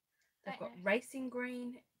confused. They've Don't got know. racing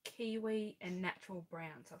green, kiwi, and natural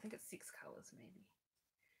brown. So I think it's 6 colours maybe.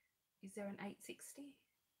 Is there an 860?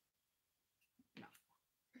 No.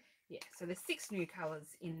 Yeah, so there's 6 new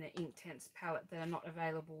colours in the Inktense palette that are not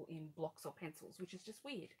available in blocks or pencils, which is just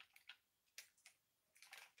weird.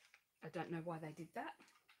 I don't know why they did that.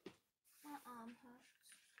 My arm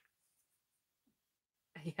hurts.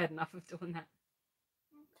 You had enough of doing that.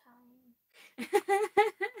 I'm tired.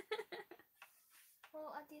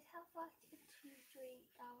 Well, I did have like a 2-3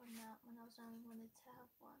 hour nap when I was only wanted to have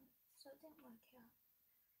one, so it didn't work out.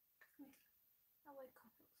 I wake up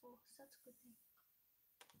at 4, so that's a good thing.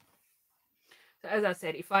 So as I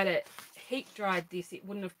said, if I'd have heat dried this, it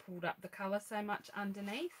wouldn't have pulled up the colour so much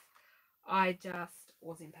underneath. I just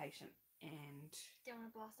was impatient and Didn't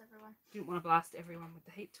want to blast everyone. didn't want to blast everyone with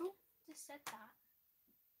the heat tool. Just said that.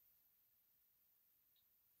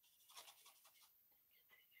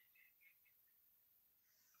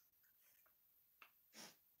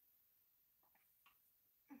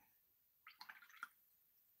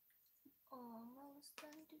 Almost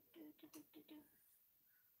done.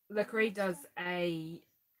 Lachri does a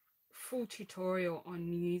full tutorial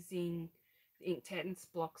on using the Inktense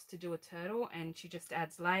blocks to do a turtle, and she just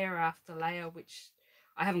adds layer after layer, which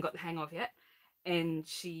I haven't got the hang of yet, and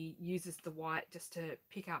she uses the white just to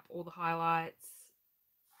pick up all the highlights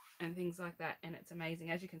and things like that, and it's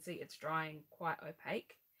amazing. As you can see, it's drying quite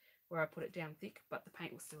opaque where I put it down thick, but the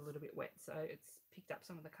paint was still a little bit wet, so it's picked up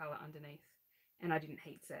some of the colour underneath, and I didn't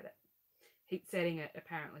heat set it. Heat setting it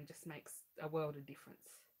apparently just makes a world of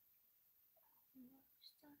difference.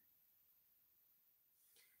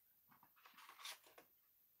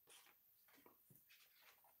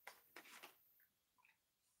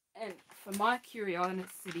 And for my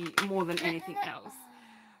curiosity more than anything else,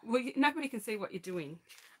 well, nobody can see what you're doing.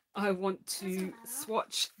 I want to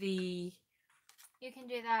swatch the... You can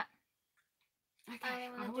do that. Okay, I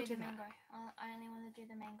only want to do the that. mango. I only want to do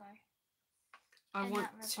the mango. I want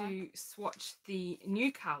to swatch the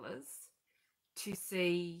new colours to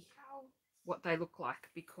see what they look like,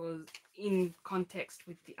 because in context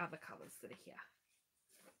with the other colours that are here.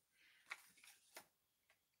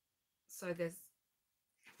 So there's...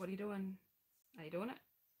 What are you doing? Are you doing it?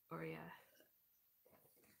 Or yeah?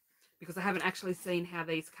 Because I haven't actually seen how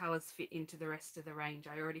these colours fit into the rest of the range.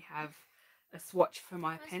 I already have a swatch for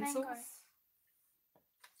my pencils.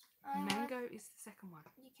 Mango is the second one.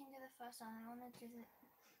 You can do the first one. I want to do the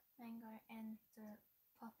mango and the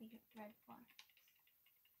poppy red one.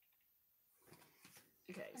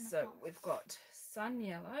 Okay, so we've got sun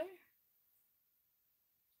yellow.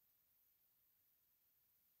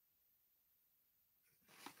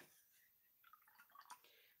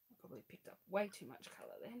 I probably picked up way too much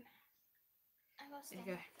colour then. There you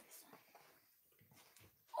go.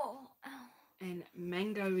 Oh, ow. And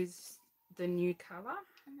mango is the new colour.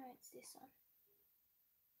 No, it's this one.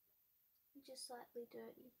 Just slightly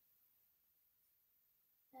dirty.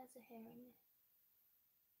 There's a hair in there.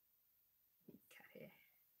 Cat hair.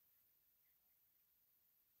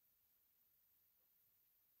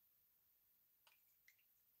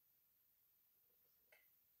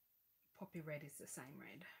 Poppy red is the same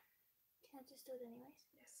red. Can I just do it anyways?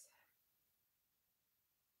 Yes.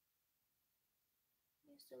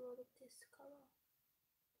 Used a lot of this colour.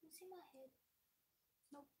 Can you see my head?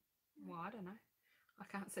 Nope. Well, I don't know. I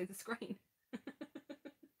can't see the screen.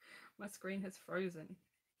 My screen has frozen.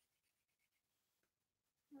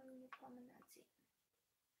 That's it.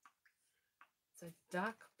 So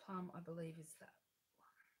dark plum, I believe, is that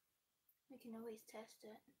one. We can always test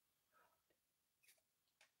it.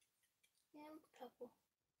 Yeah, it looks purple.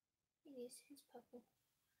 It is. It's purple.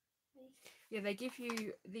 Ready? Yeah, they give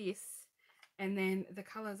you this, and then the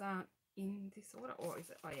colours aren't in this order, or is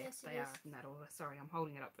it? Oh yeah, Yes, they are in that order. Sorry, I'm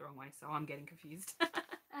holding it up the wrong way, so I'm getting confused.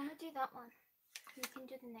 I'm gonna do that one. You can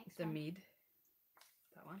do the next The one. mid,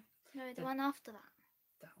 that one. No, the one after that.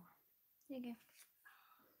 That one. There you go.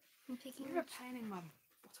 I'm picking. You're a pain in my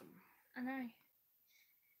bottom. I know.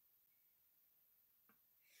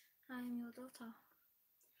 I am your daughter.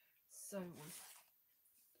 So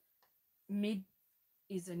mid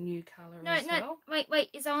is a new colour as well. No, wait.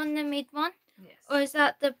 Is that on the mid one? Yes. Or is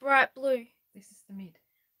that the bright blue? This is the mid.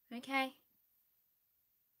 Okay.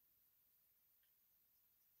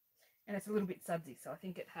 And it's a little bit sudsy, so I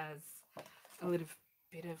think it has a little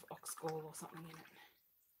bit of ox gall or something in it.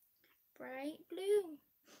 Bright blue.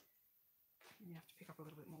 You have to pick up a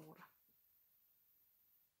little bit more water.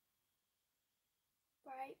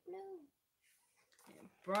 Bright blue. Yeah,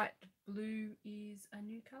 bright blue is a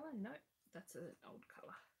new colour? No, that's an old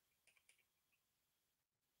colour.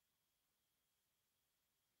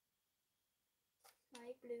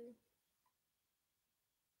 Bright blue.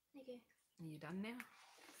 Okay. Are you done now?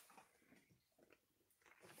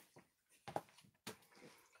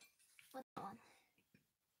 What's that one?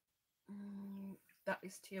 That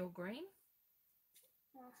is teal green.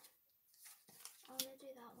 Oh, I want to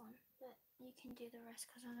do that one, but you can do the rest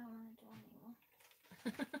because I don't want to do anymore.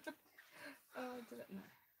 Oh, did it? No.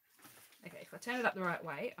 Okay, if I turn it up the right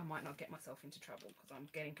way, I might not get myself into trouble because I'm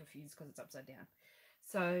getting confused because it's upside down.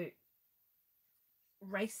 So,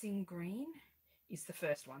 racing green is the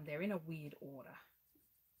first one. They're in a weird order.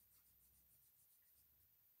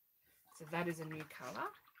 So that is a new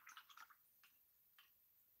colour.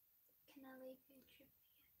 Can I leave you a trip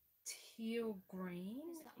here? Teal green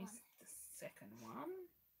Is that is one? the second one.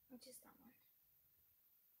 Which is that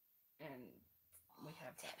one? And we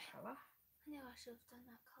have that colour. I knew I should have done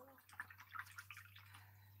that colour.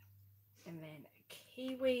 And then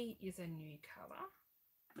kiwi is a new colour.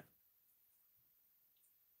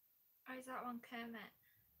 Or is that one Kermit?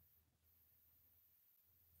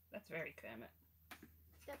 That's very Kermit.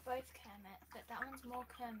 They're both Kermit, but that one's more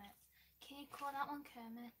Kermit. Can you call that one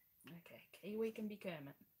Kermit? Okay, kiwi can be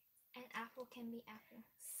Kermit. And apple can be apple.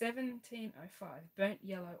 1705, burnt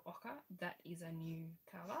yellow ochre. That is a new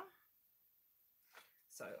colour.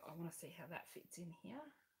 So I want to see how that fits in here.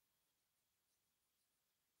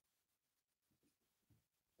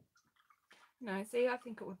 No, see, I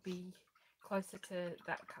think it would be closer to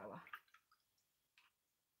that colour.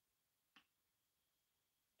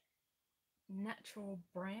 Natural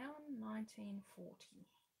brown, 1940.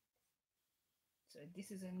 So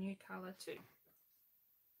this is a new colour too.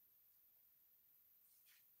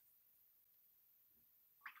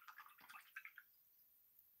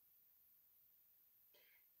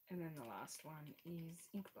 And then the last one is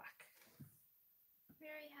ink black. We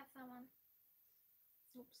already have that one.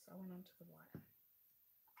 Oops, I went onto the white.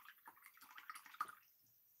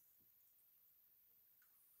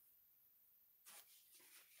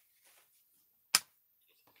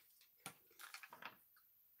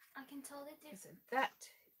 I can tell the difference. So that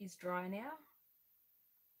is dry now.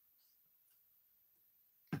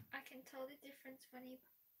 I can tell the difference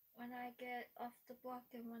when I get off the block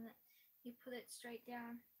and when you put it straight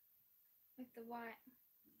down with the white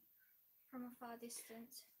from a far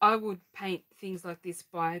distance. I would paint things like this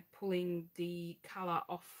by pulling the colour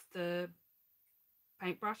off the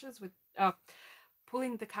paintbrushes with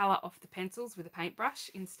pulling the colour off the pencils with a paintbrush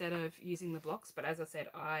instead of using the blocks. But as I said,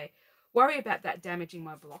 I worry about that damaging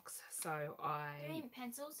my blocks, so You mean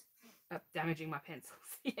pencils? Damaging my pencils.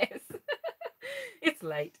 Yes. It's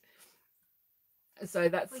late. So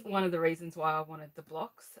that's one of the reasons why I wanted the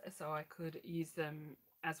blocks, so I could use them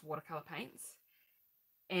as watercolour paints.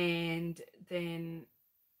 And then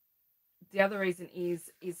the other reason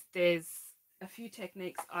is there's a few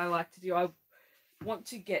techniques I like to do. I want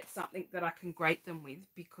to get something that I can grate them with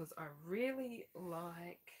because I really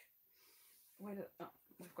like...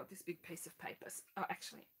 we've got this big piece of paper. Oh,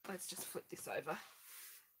 actually, let's just flip this over.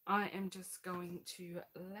 I am just going to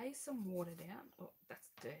lay some water down. Oh,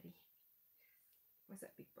 that's dirty. Where's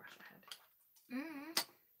that big brush I had?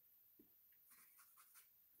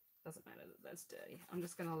 Doesn't matter that that's dirty. I'm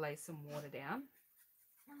just going to lay some water down.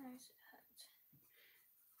 My nose hurts.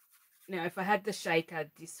 Now, if I had the shaker,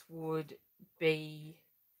 this would be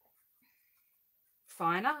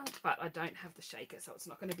finer, but I don't have the shaker, so it's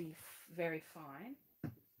not going to be very fine.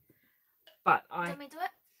 But Do you want me to do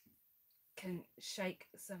it? can shake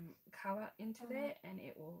some colour into there and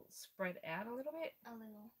it will spread out a little bit. A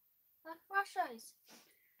little. Like brushes,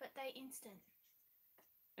 but they instant.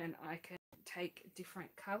 And I can take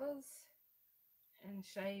different colours and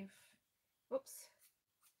shave, whoops,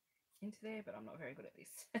 into there, but I'm not very good at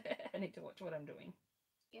this. I need to watch what I'm doing.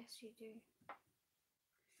 Yes, you do.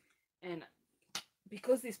 And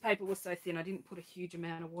because this paper was so thin, I didn't put a huge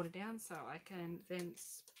amount of water down, so I can then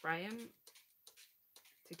spray them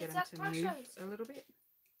to get them to move a little bit.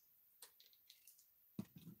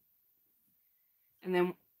 And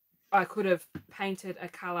then I could have painted a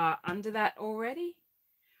colour under that already,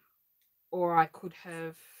 or I could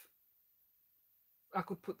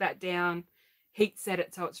put that down, heat set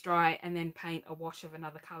it so it's dry, and then paint a wash of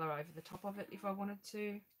another colour over the top of it if I wanted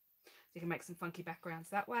to. So you can make some funky backgrounds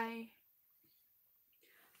that way.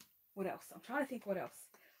 What else? I'm trying to think what else.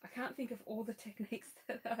 I can't think of all the techniques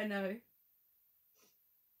that I know.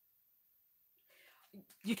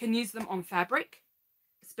 You can use them on fabric,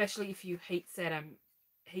 especially if you heat set them.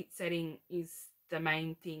 Heat setting is the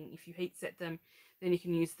main thing. If you heat set them, then you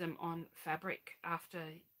can use them on fabric after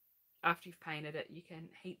you've painted it. You can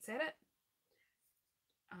heat set it.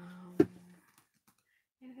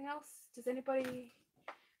 Anything else? Does anybody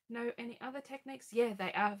know any other techniques? Yeah,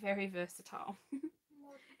 they are very versatile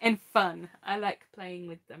and fun. I like playing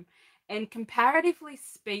with them. And comparatively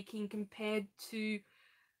speaking, compared to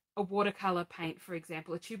a watercolor paint, for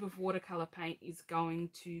example, a tube of watercolor paint is going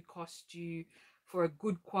to cost you, for a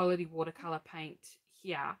good quality watercolor paint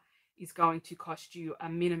here, is going to cost you a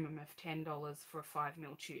minimum of $10 for a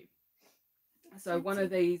 5mm tube. So one of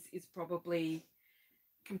these is probably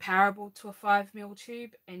comparable to a 5mm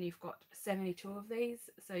tube, and you've got 72 of these,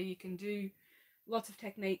 so you can do lots of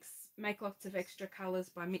techniques, make lots of extra colors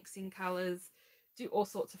by mixing colors, do all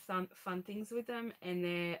sorts of fun things with them, and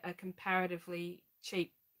they're a comparatively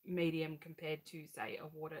cheap medium compared to, say,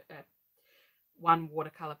 one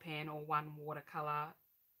watercolor pen or one watercolor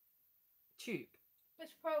tube. Which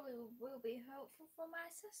probably will be helpful for my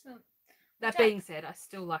assessment. That being said, I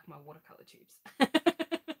still like my watercolor tubes. I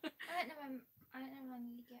don't know when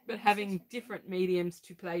you get. But having different mediums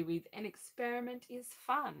to play with and experiment is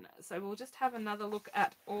fun. So we'll just have another look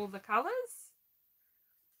at all the colours.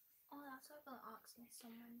 Oh, that's what I'm going to ask this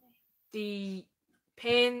on Monday.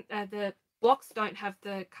 The blocks don't have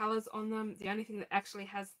the colours on them. The only thing that actually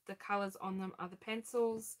has the colours on them are the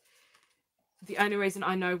pencils. The only reason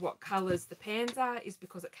I know what colours the pans are is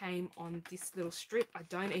because it came on this little strip. I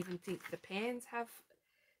don't even think the pans have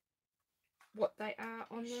what they are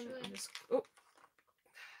on them. Oh.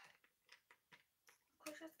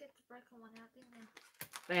 Get the broken one out, didn't you?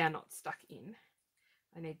 They are not stuck in.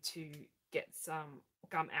 I need to get some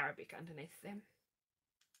gum arabic underneath them.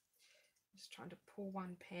 Just trying to pull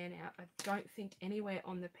one pan out. I don't think anywhere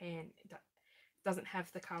on the pan, it doesn't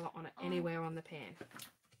have the colour on it anywhere on the pan.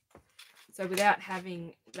 So without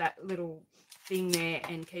having that little thing there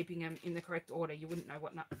and keeping them in the correct order, you wouldn't know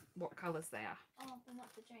what colours they are. Oh, but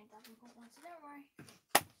not the Jane Davenport one, so don't worry.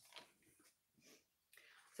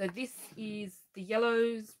 So this is the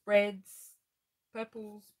yellows, reds,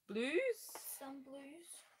 purples, blues. Some blues.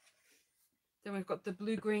 Then we've got the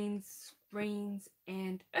blue, greens,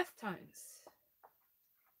 and earth tones.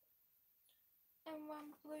 And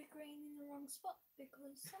one blue green in the wrong spot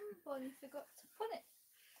because somebody forgot to put it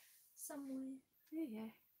somewhere. Yeah.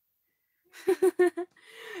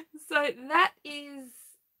 So that is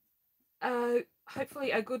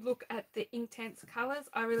hopefully a good look at the Inktense colours.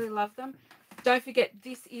 I really love them. Don't forget,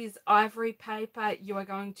 this is ivory paper. You are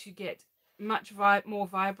going to get much more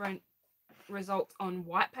vibrant results on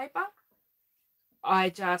white paper. I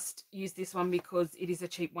just use this one because it is a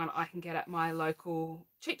cheap one I can get at my local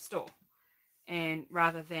cheap store, and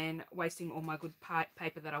rather than wasting all my good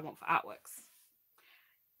paper that I want for artworks.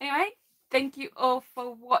 Anyway, thank you all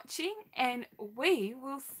for watching, and we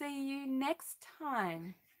will see you next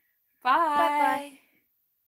time. Bye. Bye-bye.